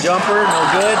 tries the jumper, no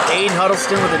good. Aiden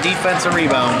Huddleston with a defensive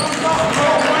rebound.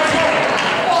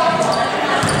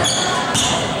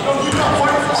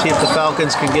 See if the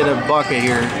Falcons can get a bucket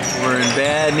here. We're in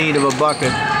bad need of a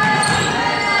bucket.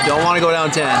 Don't want to go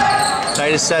down 10.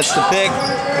 Titus sets the pick.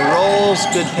 He rolls.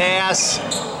 Good pass.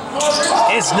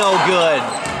 It's no good.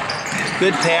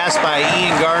 Good pass by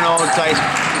Ian Garno. Titus.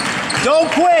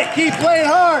 Don't quit. Keep playing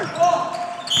hard.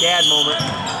 Dad moment.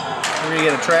 We're going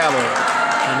to get a travel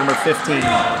on number 15.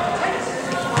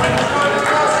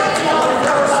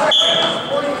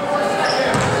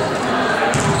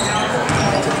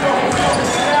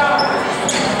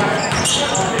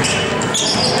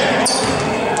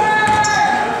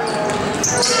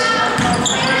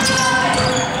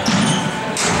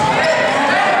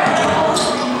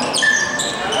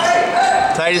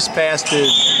 Titus passed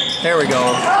it. There we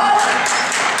go.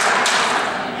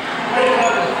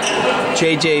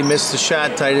 JJ missed the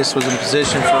shot. Titus was in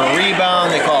position for a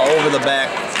rebound. They call over the back.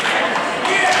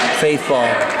 F.A.I.T.H ball.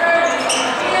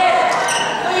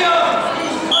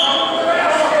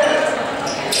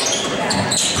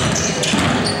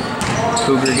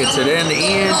 Cougar gets it in to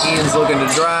Ian. Ian's looking to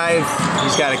drive.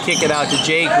 He's got to kick it out to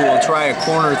Jake, who will try a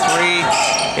corner three.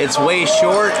 It's way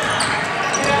short.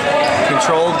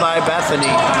 Controlled by Bethany.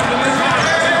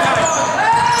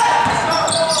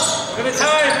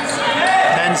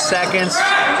 10 seconds.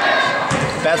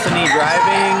 Bethany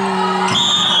driving.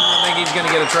 I think he's going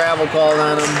to get a travel called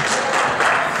on him.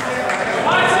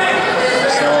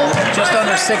 So just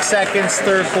under 6 seconds,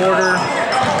 third quarter.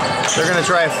 They're going to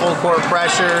try a full court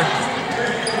pressure.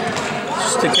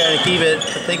 just to kind of keep it,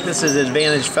 I think this is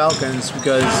advantage Falcons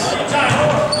because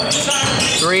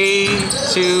 3,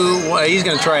 2, 1, he's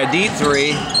going to try a deep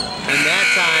 3, and that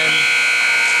time,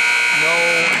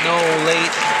 no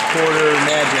late quarter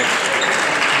magic.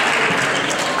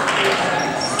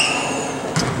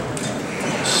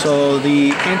 So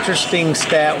the interesting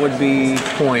stat would be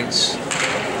points.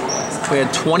 We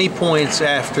had 20 points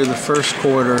after the first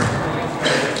quarter,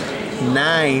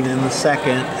 9 in the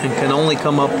second, and can only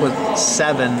come up with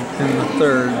 7 in the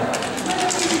third.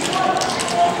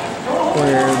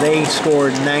 Where they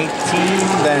scored 19,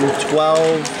 then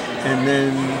 12, and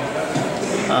then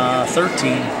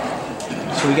 13.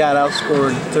 So we got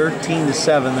outscored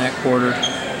 13-7 that quarter.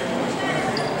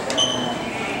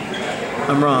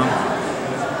 I'm wrong.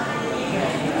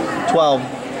 12.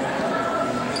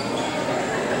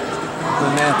 The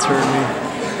math's hurt me.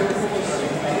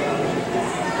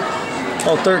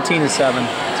 Oh, 13-7.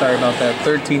 Sorry about that.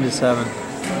 13-7.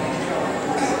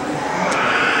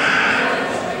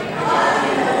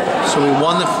 So we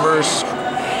won the first,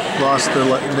 lost the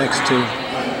next 2.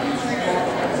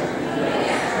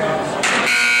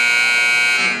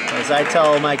 As I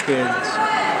tell my kids,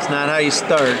 it's not how you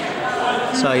start,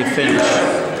 it's how you finish.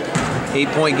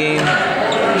 8-point game,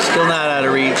 still not out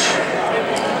of reach.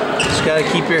 Just gotta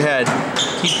keep your head.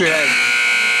 Keep your head.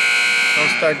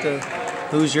 Don't start to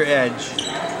lose your edge.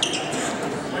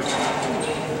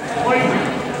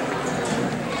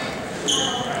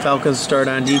 Falcons start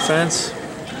on defense.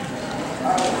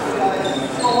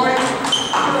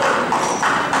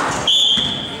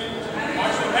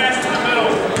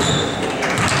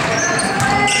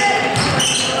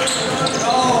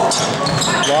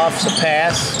 Lofts a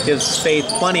pass, gives Faith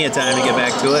plenty of time to get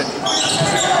back to it.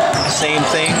 Same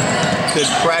thing, good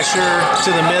pressure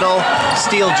to the middle,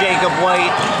 steal Jacob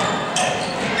White.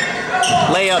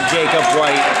 Layup Jacob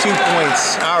White, 2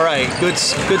 points. All right, good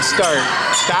start.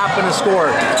 Stop and a score.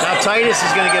 Now Titus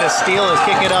is going to get a steal and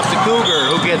kick it up to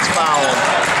Cougar, who gets fouled.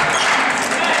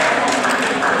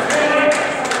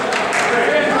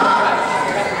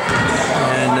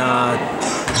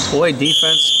 Boy,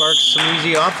 defense sparks some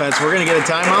easy offense. We're going to get a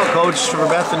timeout. Coach for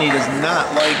Bethany does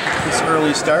not like this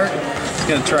early start. He's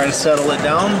going to try to settle it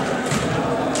down.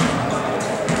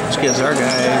 Which gives our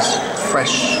guys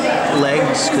fresh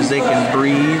legs because they can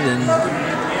breathe and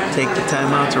take the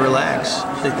timeout to relax.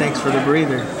 Say thanks for the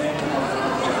breather.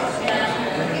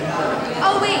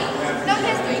 Oh, wait. No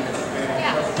history.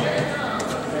 Yeah.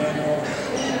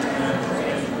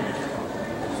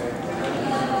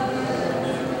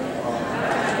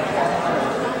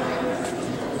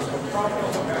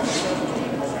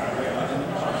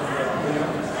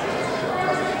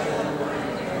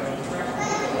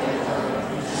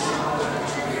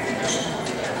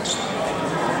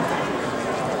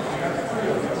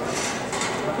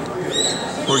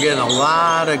 We're getting a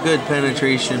lot of good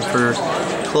penetration for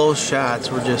close shots.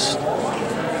 It's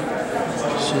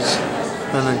just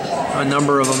been a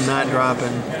number of them not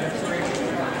dropping.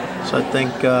 So I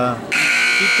think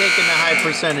keep taking the high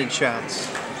percentage shots.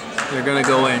 They're going to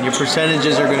go in. Your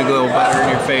percentages are going to go better in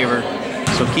your favor.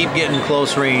 So keep getting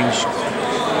close range.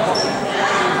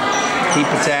 Keep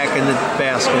attacking the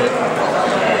basket.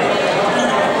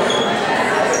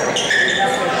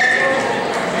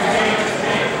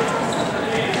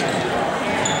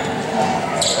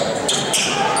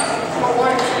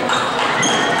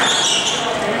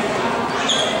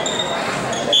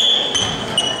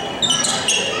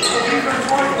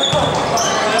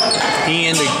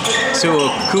 To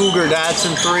a Cougar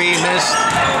Dotson 3, missed.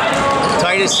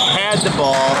 Titus had the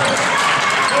ball,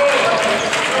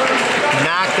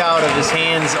 knocked out of his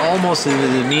hands almost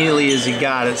as immediately as he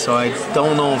got it, so I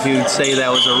don't know if you'd say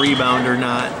that was a rebound or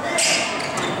not.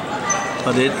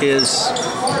 But it is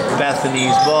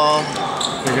Bethany's ball.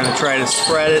 They're going to try to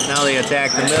spread it. Now they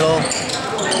attack the middle.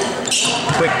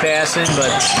 Quick passing, but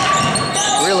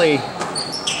really,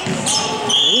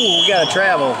 ooh, we got to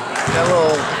travel. Got a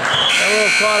little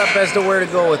caught up as to where to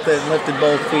go with it and lifted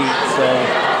both feet. So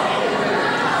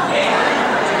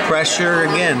pressure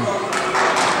again.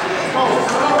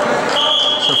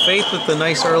 So Faith with the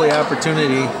nice early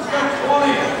opportunity.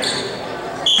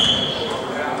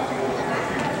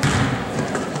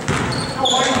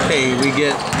 Okay, we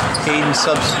get Hayden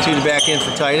substituted back in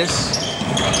for Titus.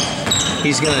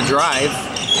 He's going to drive,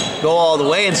 go all the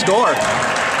way and score.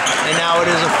 And now it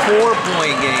is a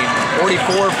 4-point game,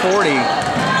 44-40.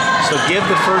 So give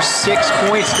the first 6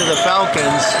 points to the Falcons,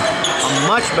 a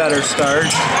much better start.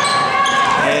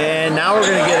 And now we're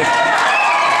going to get a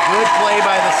Good play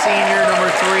by the senior,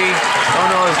 number 3. Don't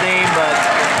know his name, but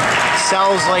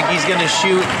sells like he's going to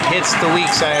shoot, hits the weak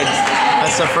side.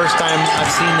 That's the first time I've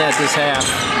seen that this half.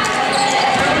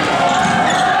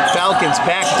 Falcons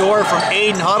back door from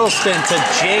Aiden Huddleston to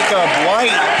Jacob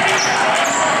White.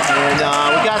 And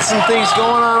we got some things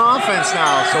going on offense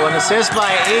now. So an assist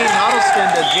by Aiden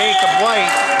Huddleston to Jacob White.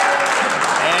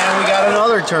 And we got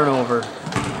another turnover.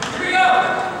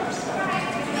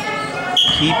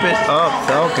 Keep it up,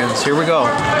 Falcons. Here we go.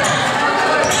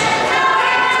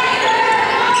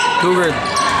 Cougar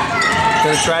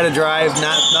gonna try to drive,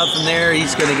 nothing there.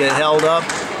 He's gonna get held up.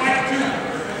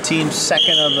 Team's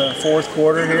second of the fourth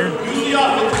quarter here.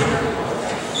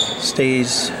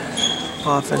 Stays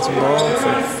offensive ball for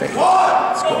F.A.I.T.H.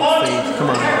 Let's go, F.A.I.T.H. Come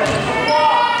on.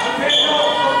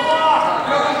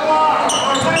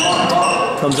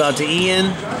 Comes out to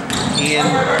Ian. Ian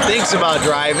thinks about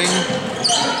driving.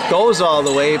 Goes all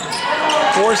the way.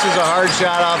 Forces a hard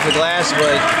shot off the glass,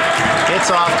 but hits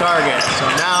off target. So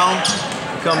now,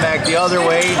 come back the other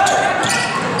way.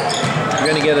 You're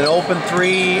going to get an open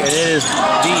 3, and it is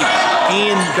deep.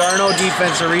 Ian Garno,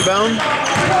 defensive rebound.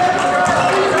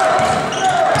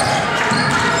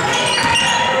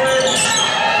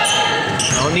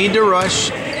 No need to rush.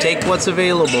 Take what's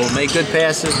available. Make good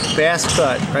passes. Pass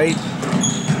cut, right?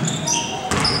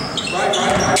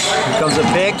 Here comes a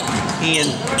pick.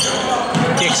 Ian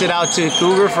kicks it out to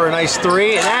Cougar for a nice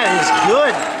 3, and that is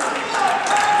good.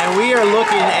 And we are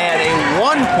looking at a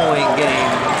 1-point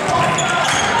game.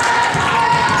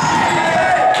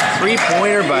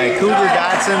 3-pointer by Cougar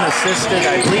Dotson, assisted,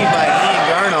 I believe, by Ian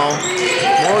Garno.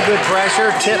 More good pressure,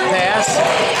 tip pass.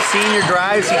 Senior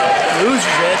drives, he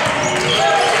loses it.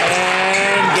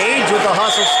 And Gage with the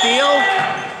hustle steal.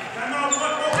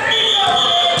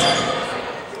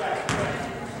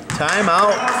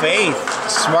 Timeout, F.A.I.T.H.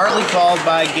 Smartly called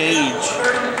by Gage.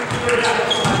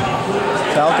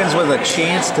 Falcons with a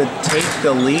chance to take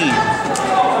the lead.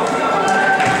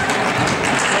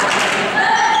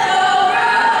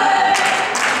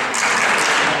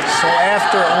 So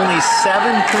after only 7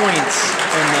 points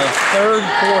in the third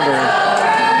quarter,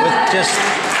 with just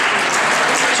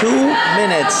 2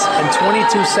 minutes and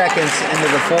 22 seconds into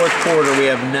the fourth quarter, we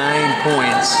have 9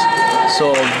 points.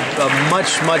 So a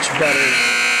much, much better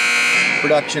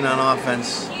production on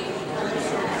offense.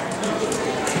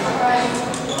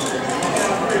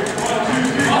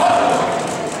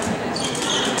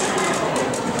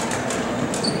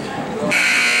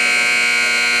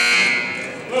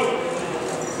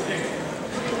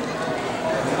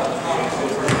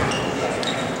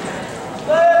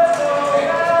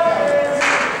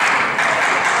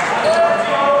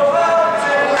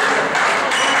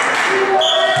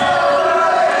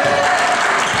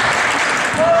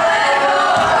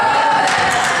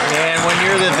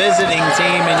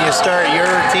 Team and you start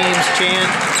your team's chant.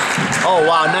 Oh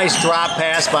wow, nice drop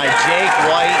pass by Jake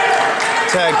White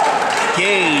to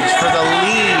Gage for the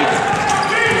lead.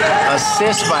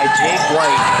 Assist by Jake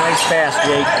White. Nice pass,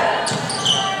 Jake.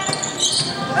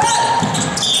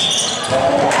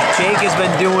 Jake has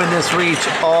been doing this reach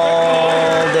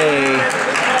all day,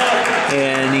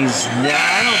 and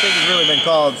I don't think he's really been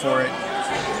called for it.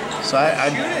 So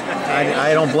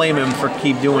I don't blame him for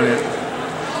keep doing it.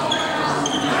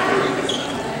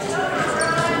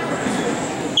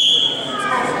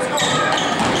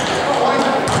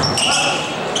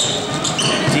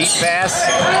 Deep pass.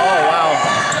 Oh, wow.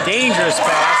 Dangerous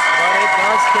pass, but it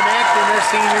does connect, and their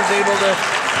senior's able to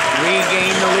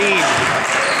regain the lead.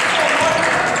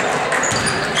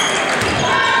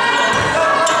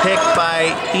 Picked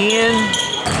by Ian.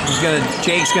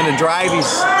 Jake's gonna drive. He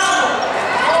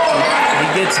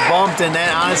gets bumped, and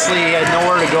then honestly he had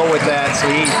nowhere to go with that, so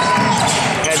he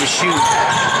had to shoot.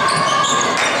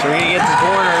 So we're gonna get to the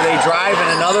corner. They drive,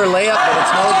 and another layup, but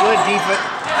it's no good. Defense.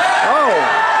 Oh!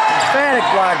 Emphatic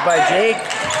block by Jake.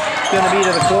 It's going to be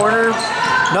to the corner.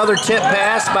 Another tip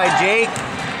pass by Jake.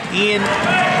 Ian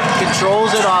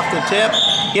controls it off the tip.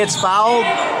 Gets fouled.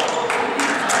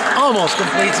 Almost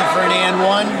completes it for an and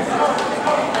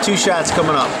 1. 2 shots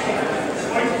coming up.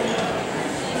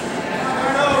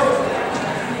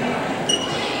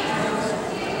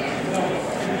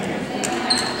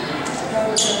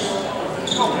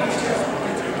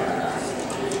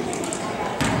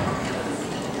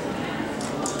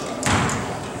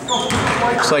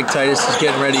 Looks like Titus is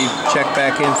getting ready to check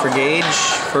back in for Gage.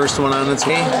 First one on its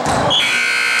way.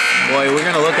 Boy, we're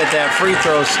going to look at that free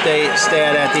throw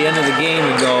stat at the end of the game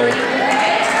and go,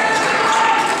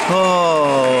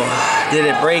 oh, did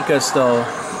it break us though?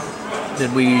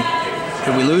 Did we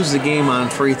lose the game on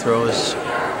free throws?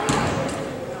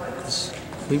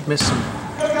 We've missed some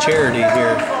charity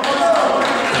here.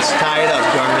 seconds. Tie it up,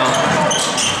 Garno.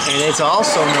 And it's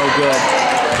also no good.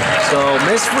 So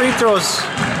missed free throws,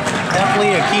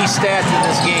 definitely a key stat in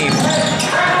this game.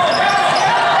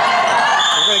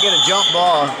 We're going to get a jump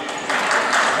ball.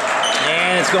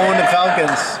 And it's going to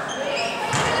Falcons.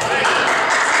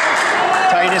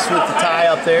 Titus with the tie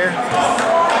up there.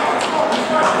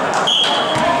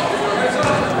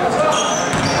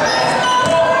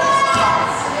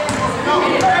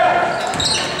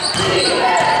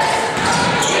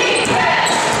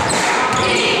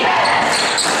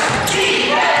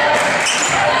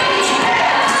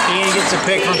 Ian gets a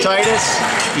pick from Titus.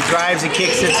 He drives and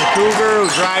kicks it to Cougar, who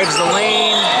drives the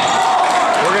lane.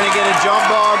 We're going to get a jump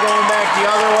ball going back the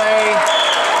other way.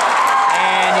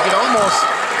 And you could almost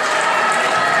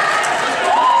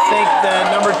think that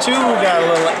number 2 got a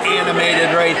little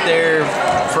animated right there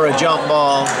for a jump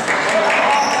ball.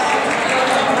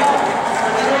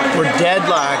 We're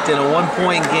deadlocked in a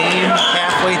 1-point game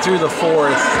halfway through the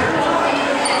 4th.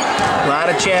 A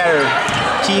lot of chatter.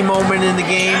 Key moment in the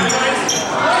game.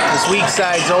 This weak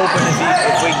side's open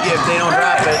if they don't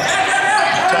drop it.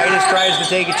 Titus tries to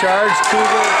take a charge.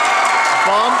 Cougar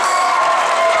bumps.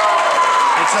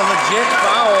 It's a legit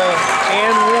foul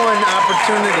and 1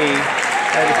 opportunity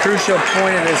at a crucial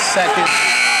point in this second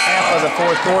half of the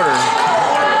 4th quarter.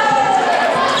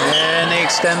 And they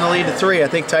extend the lead to 3. I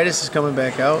think Titus is coming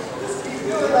back out.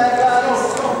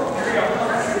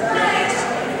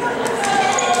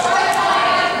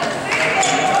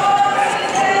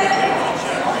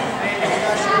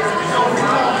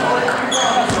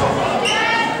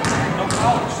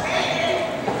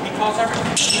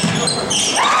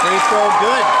 Free throw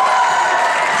good.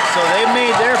 So they've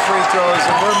made their free throws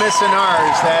and we're missing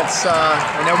ours. That's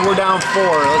and then we're down 4.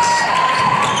 Let's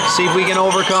see if we can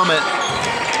overcome it.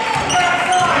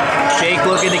 Jake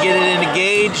looking to get it into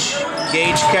Gage.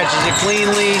 Gage catches it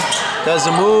cleanly. Does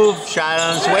a move. Shot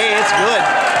on its way. It's good.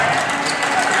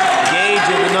 Gage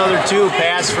with another 2.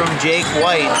 Pass from Jake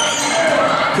White.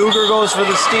 Cougar goes for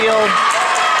the steal.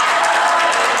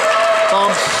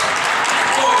 Bumps.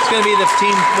 It's going to be the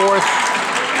team 4th.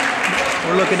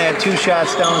 We're looking at 2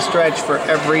 shots down the stretch for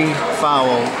every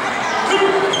foul.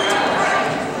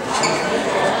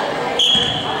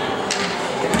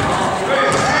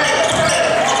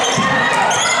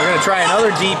 We're going to try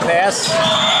another deep pass.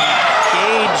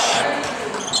 Gage.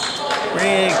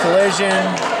 Bring collision.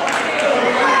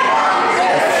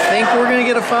 I think we're going to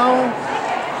get a foul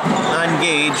on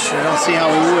Gage. I don't see how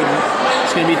we wouldn't.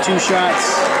 It's going to be 2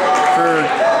 shots for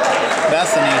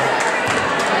Bethany.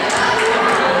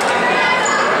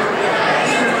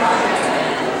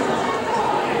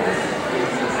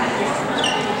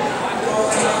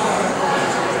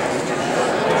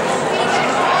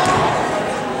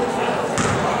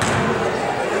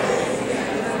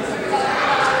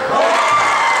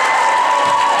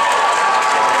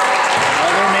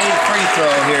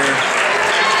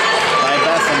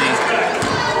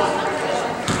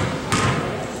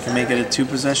 Make it a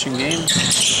 2-possession game. There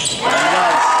he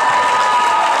does.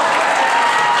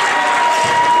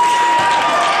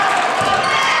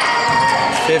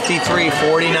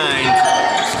 (53-49).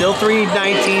 Still 3:19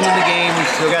 in the game. We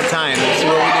still got time. Let's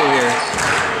see what we do here.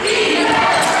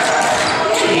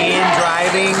 Ian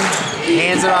driving,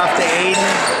 hands it off to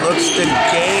Aiden. Looks to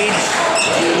Gage.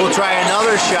 We'll try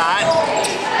another shot.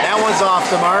 That one's off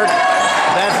the mark.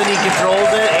 Bethany controls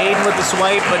it. Aiden with the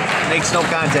swipe, but makes no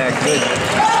contact. Good.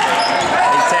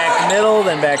 They attack the middle,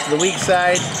 then back to the weak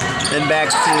side, then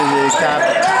back to the top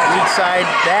weak side.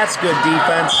 That's good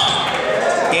defense.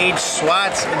 Gage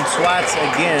swats and swats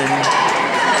again.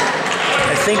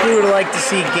 I think we would like to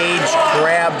see Gage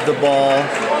grab the ball.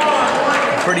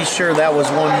 I'm pretty sure that was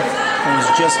one. It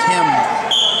was just him.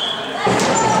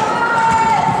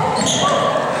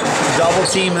 Double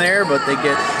team there, but they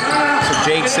get, so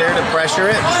Jake's there to pressure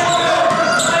it.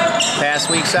 Pass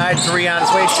weak side, 3 on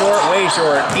its way short.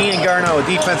 Ian Garneau,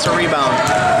 defensive rebound.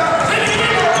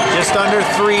 Just under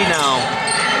 3 now.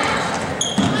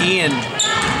 Ian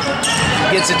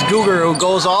gets it to Cougar, who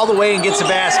goes all the way and gets a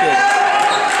basket.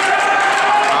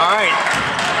 All right.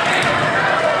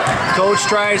 Coach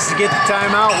tries to get the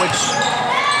timeout, which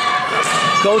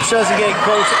Coach doesn't get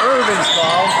Coach Irvin's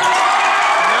call.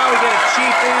 We get a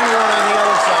cheap and one on the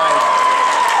other side.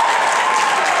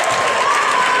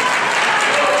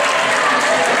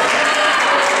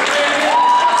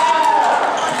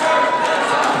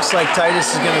 Looks like Titus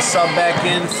is going to sub back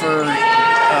in for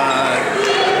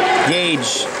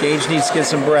Gage. Gage needs to get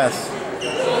some breath.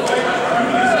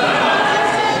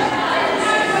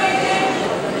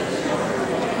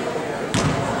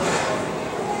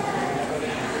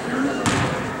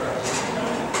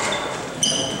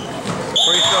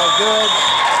 Free throw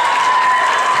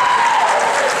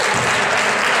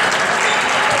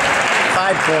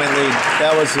 5-point lead.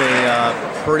 That was a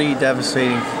pretty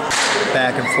devastating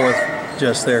back and forth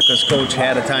just there because Coach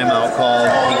had a timeout called.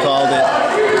 He called it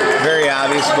very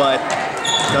obvious, but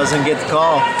doesn't get the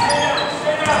call.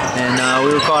 And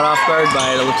we were caught off guard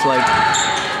by it, it looks like.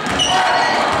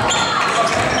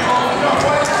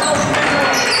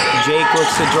 Jake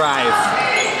looks to drive.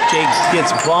 Jake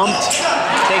gets bumped,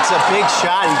 takes a big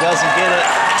shot, he doesn't get it.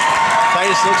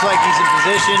 Titus looks like he's in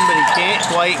position, but he can't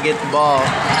quite get the ball.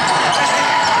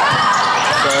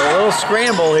 So a little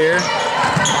scramble here.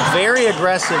 Very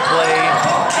aggressive play,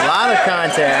 a lot of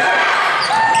contact.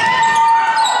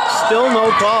 Still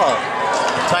no call.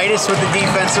 Titus with the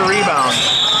defensive rebound.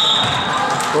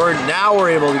 Now we're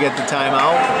able to get the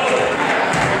timeout.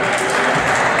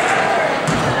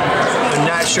 I'm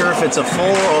not sure if it's a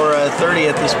full or a 30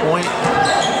 at this point.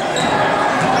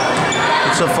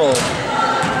 It's a full.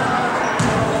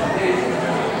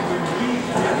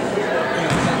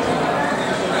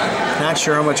 Not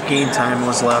sure how much game time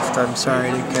was left. I'm sorry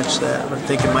I didn't catch that. But I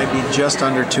think it might be just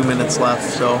under 2 minutes left.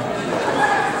 So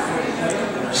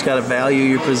just got to value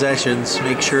your possessions.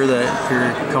 Make sure that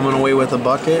you're coming away with a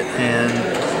bucket and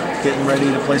getting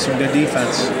ready to play some good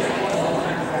defense.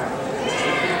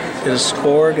 Get a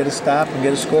score, get a stop, and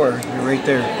get a score. You're right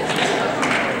there.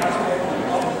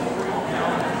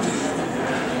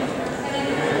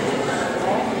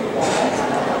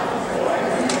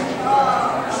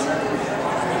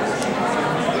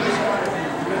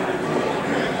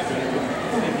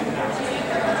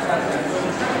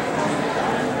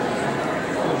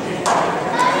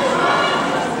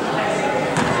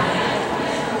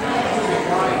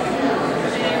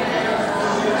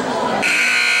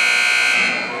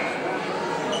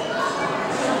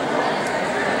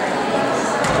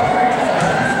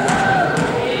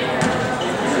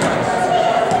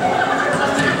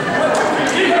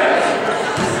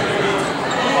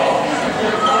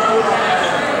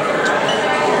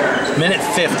 Minute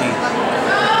 50.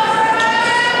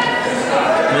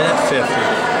 Minute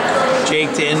 50.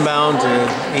 Jake to inbound to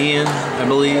Ian, I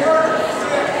believe.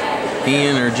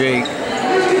 Ian or Jake.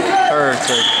 Or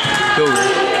to Cougar.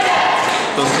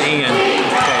 Goes to Ian.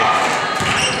 Okay.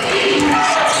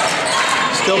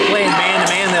 Still playing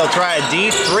man-to-man. They'll try a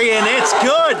deep three, and it's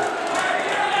good.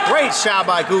 Great shot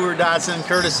by Cougar Dotson,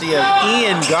 courtesy of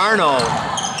Ian Garno.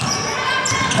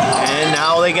 And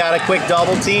now they got a quick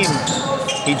double team.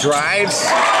 He drives.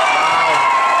 Wow.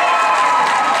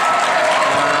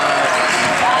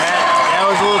 That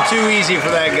was a little too easy for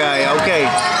that guy. Okay.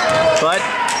 But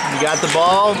he got the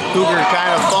ball. Cougar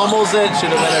kind of fumbles it.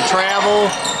 Should have been a travel.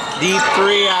 Deep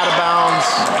three out of bounds.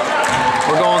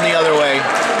 We're going the other way.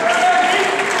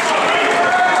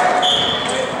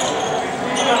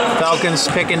 Falcons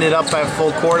picking it up at full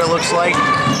court, it looks like.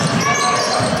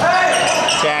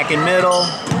 Attack in middle.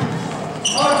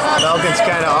 Falcons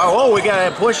kind of, oh, we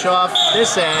got a push off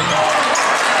this end.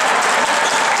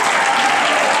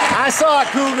 I saw it,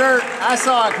 Cougar. I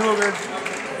saw it, Cougar.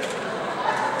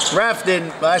 Ref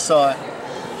didn't, but I saw it.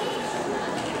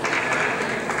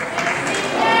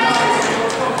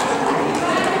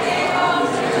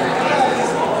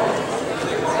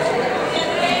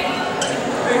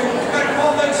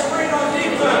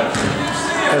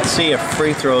 Let's see if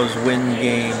free throws win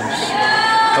games.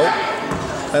 Oh,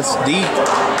 that's deep.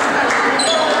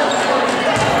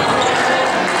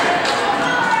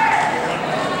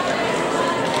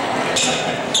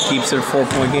 Keeps it a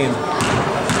 4-point game.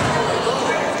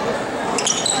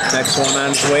 Next one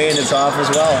on its way, and it's off as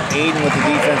well. Aiden with the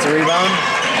defensive rebound.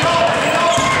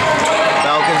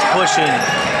 Falcons pushing.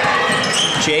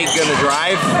 Jake gonna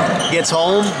drive, gets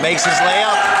home, makes his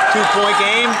layup. 2-point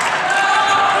game.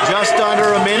 Just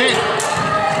under a minute.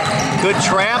 Good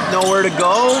trap, nowhere to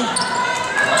go.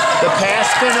 The pass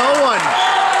to no one.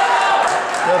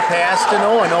 The pass to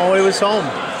no one. Oh, he was home.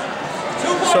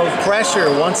 So pressure,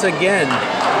 once again,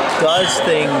 does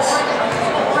things.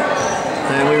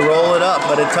 And we roll it up,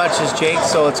 but it touches Jake,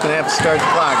 so it's going to have to start the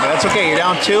clock. But that's okay, you're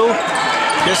down 2.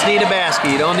 Just need a basket.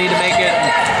 You don't need to make it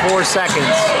in 4 seconds.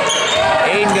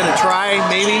 Aiden going to try,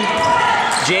 maybe.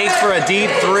 Jake for a deep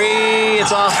 3.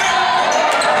 It's off.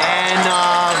 And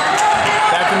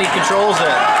Bethany controls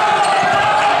it.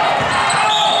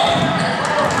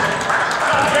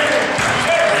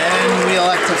 And we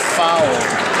elect to foul.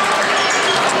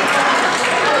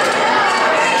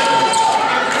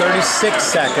 36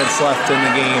 seconds left in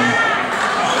the game.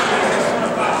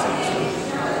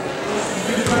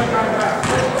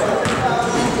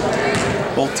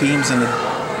 Both teams in the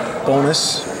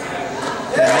bonus.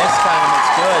 And this time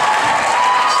it's good.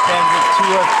 Extends it to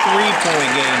a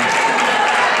 3-point game.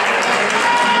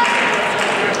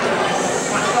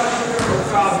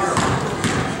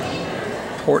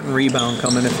 Important rebound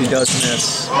coming if he does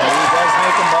miss. But he does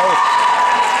make them both.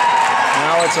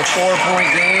 Now it's a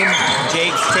 4-point game.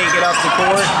 Jake's take it up the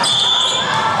court.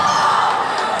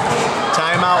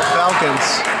 Timeout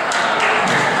Falcons.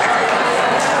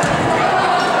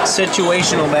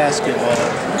 Situational basketball.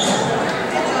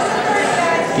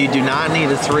 You do not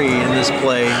need a 3 in this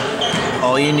play.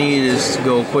 All you need is to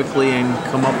go quickly and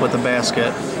come up with a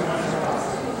basket.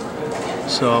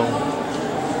 So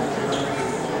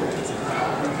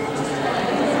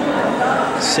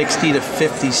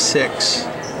 60-56.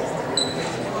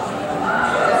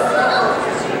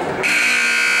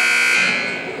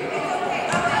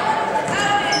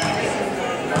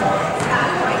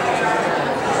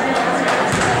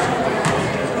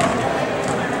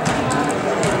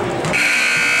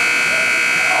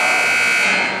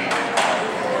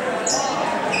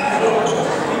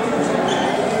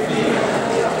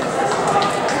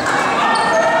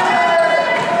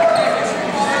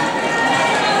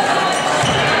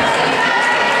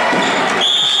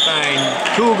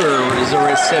 Cougar is the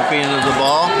recipient of the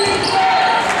ball.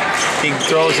 He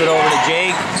throws it over to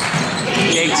Jake.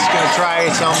 Jake's going to try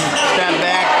some step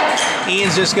back.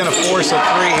 Ian's just going to force a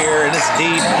 3 here, and it's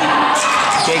deep.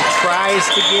 Jake tries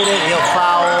to get it. He'll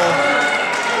foul.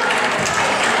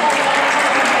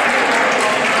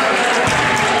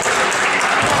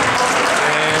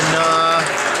 And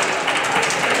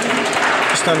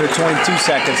just under 22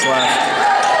 seconds left.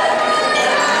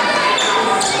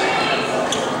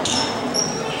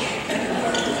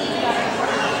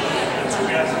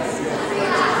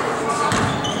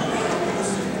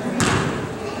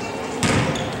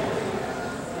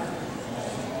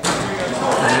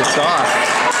 It's off.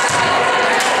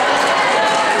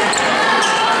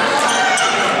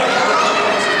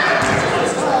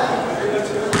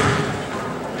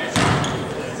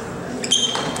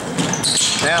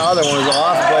 Now other one is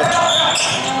off, but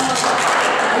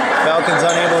Falcons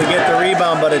unable to get the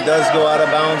rebound, but it does go out of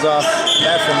bounds off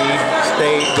Bethany.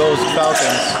 Goes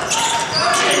Falcons.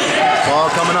 Ball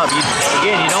coming up.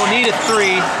 Again, you don't need a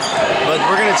 3, but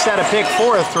we're going to set a pick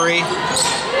for a 3.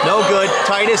 No good.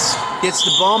 Titus gets the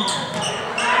bump.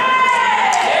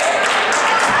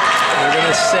 We're going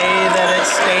to say that it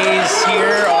stays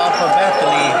here off of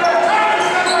Bethany.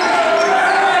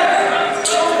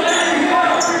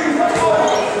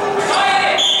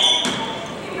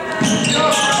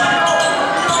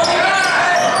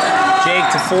 Jake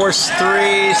to force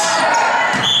 3s.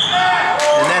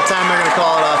 And that time they're going to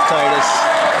call it off Titus.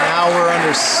 Now we're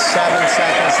under 7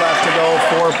 seconds left to go.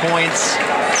 4 points.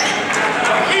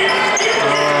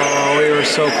 Oh, we were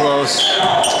so close.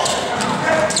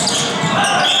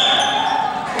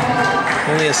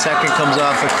 Only a second comes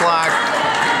off the clock.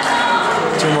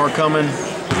 2 more coming.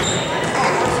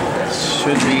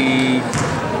 Should be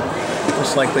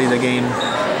most likely the game.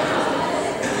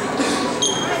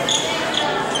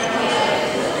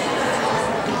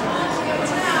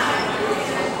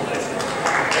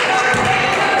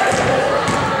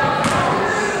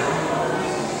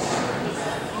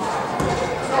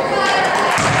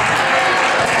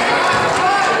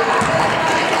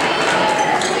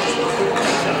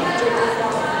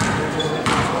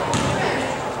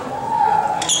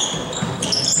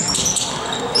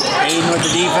 With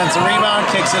the defensive rebound,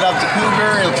 kicks it up to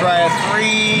Cougar. He'll try a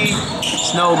 3.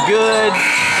 It's no good.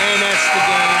 And that's the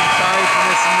game. Sorry for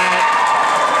missing that.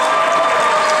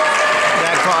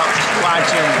 That clock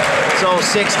watching. So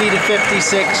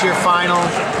 60-56, your final.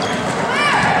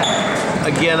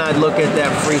 Again, I'd look at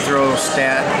that free throw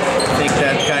stat. I think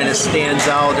that kind of stands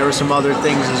out. There were some other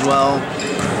things as well.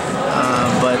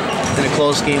 But in a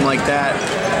close game like that,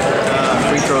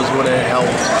 free throws would have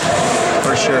helped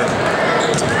for sure.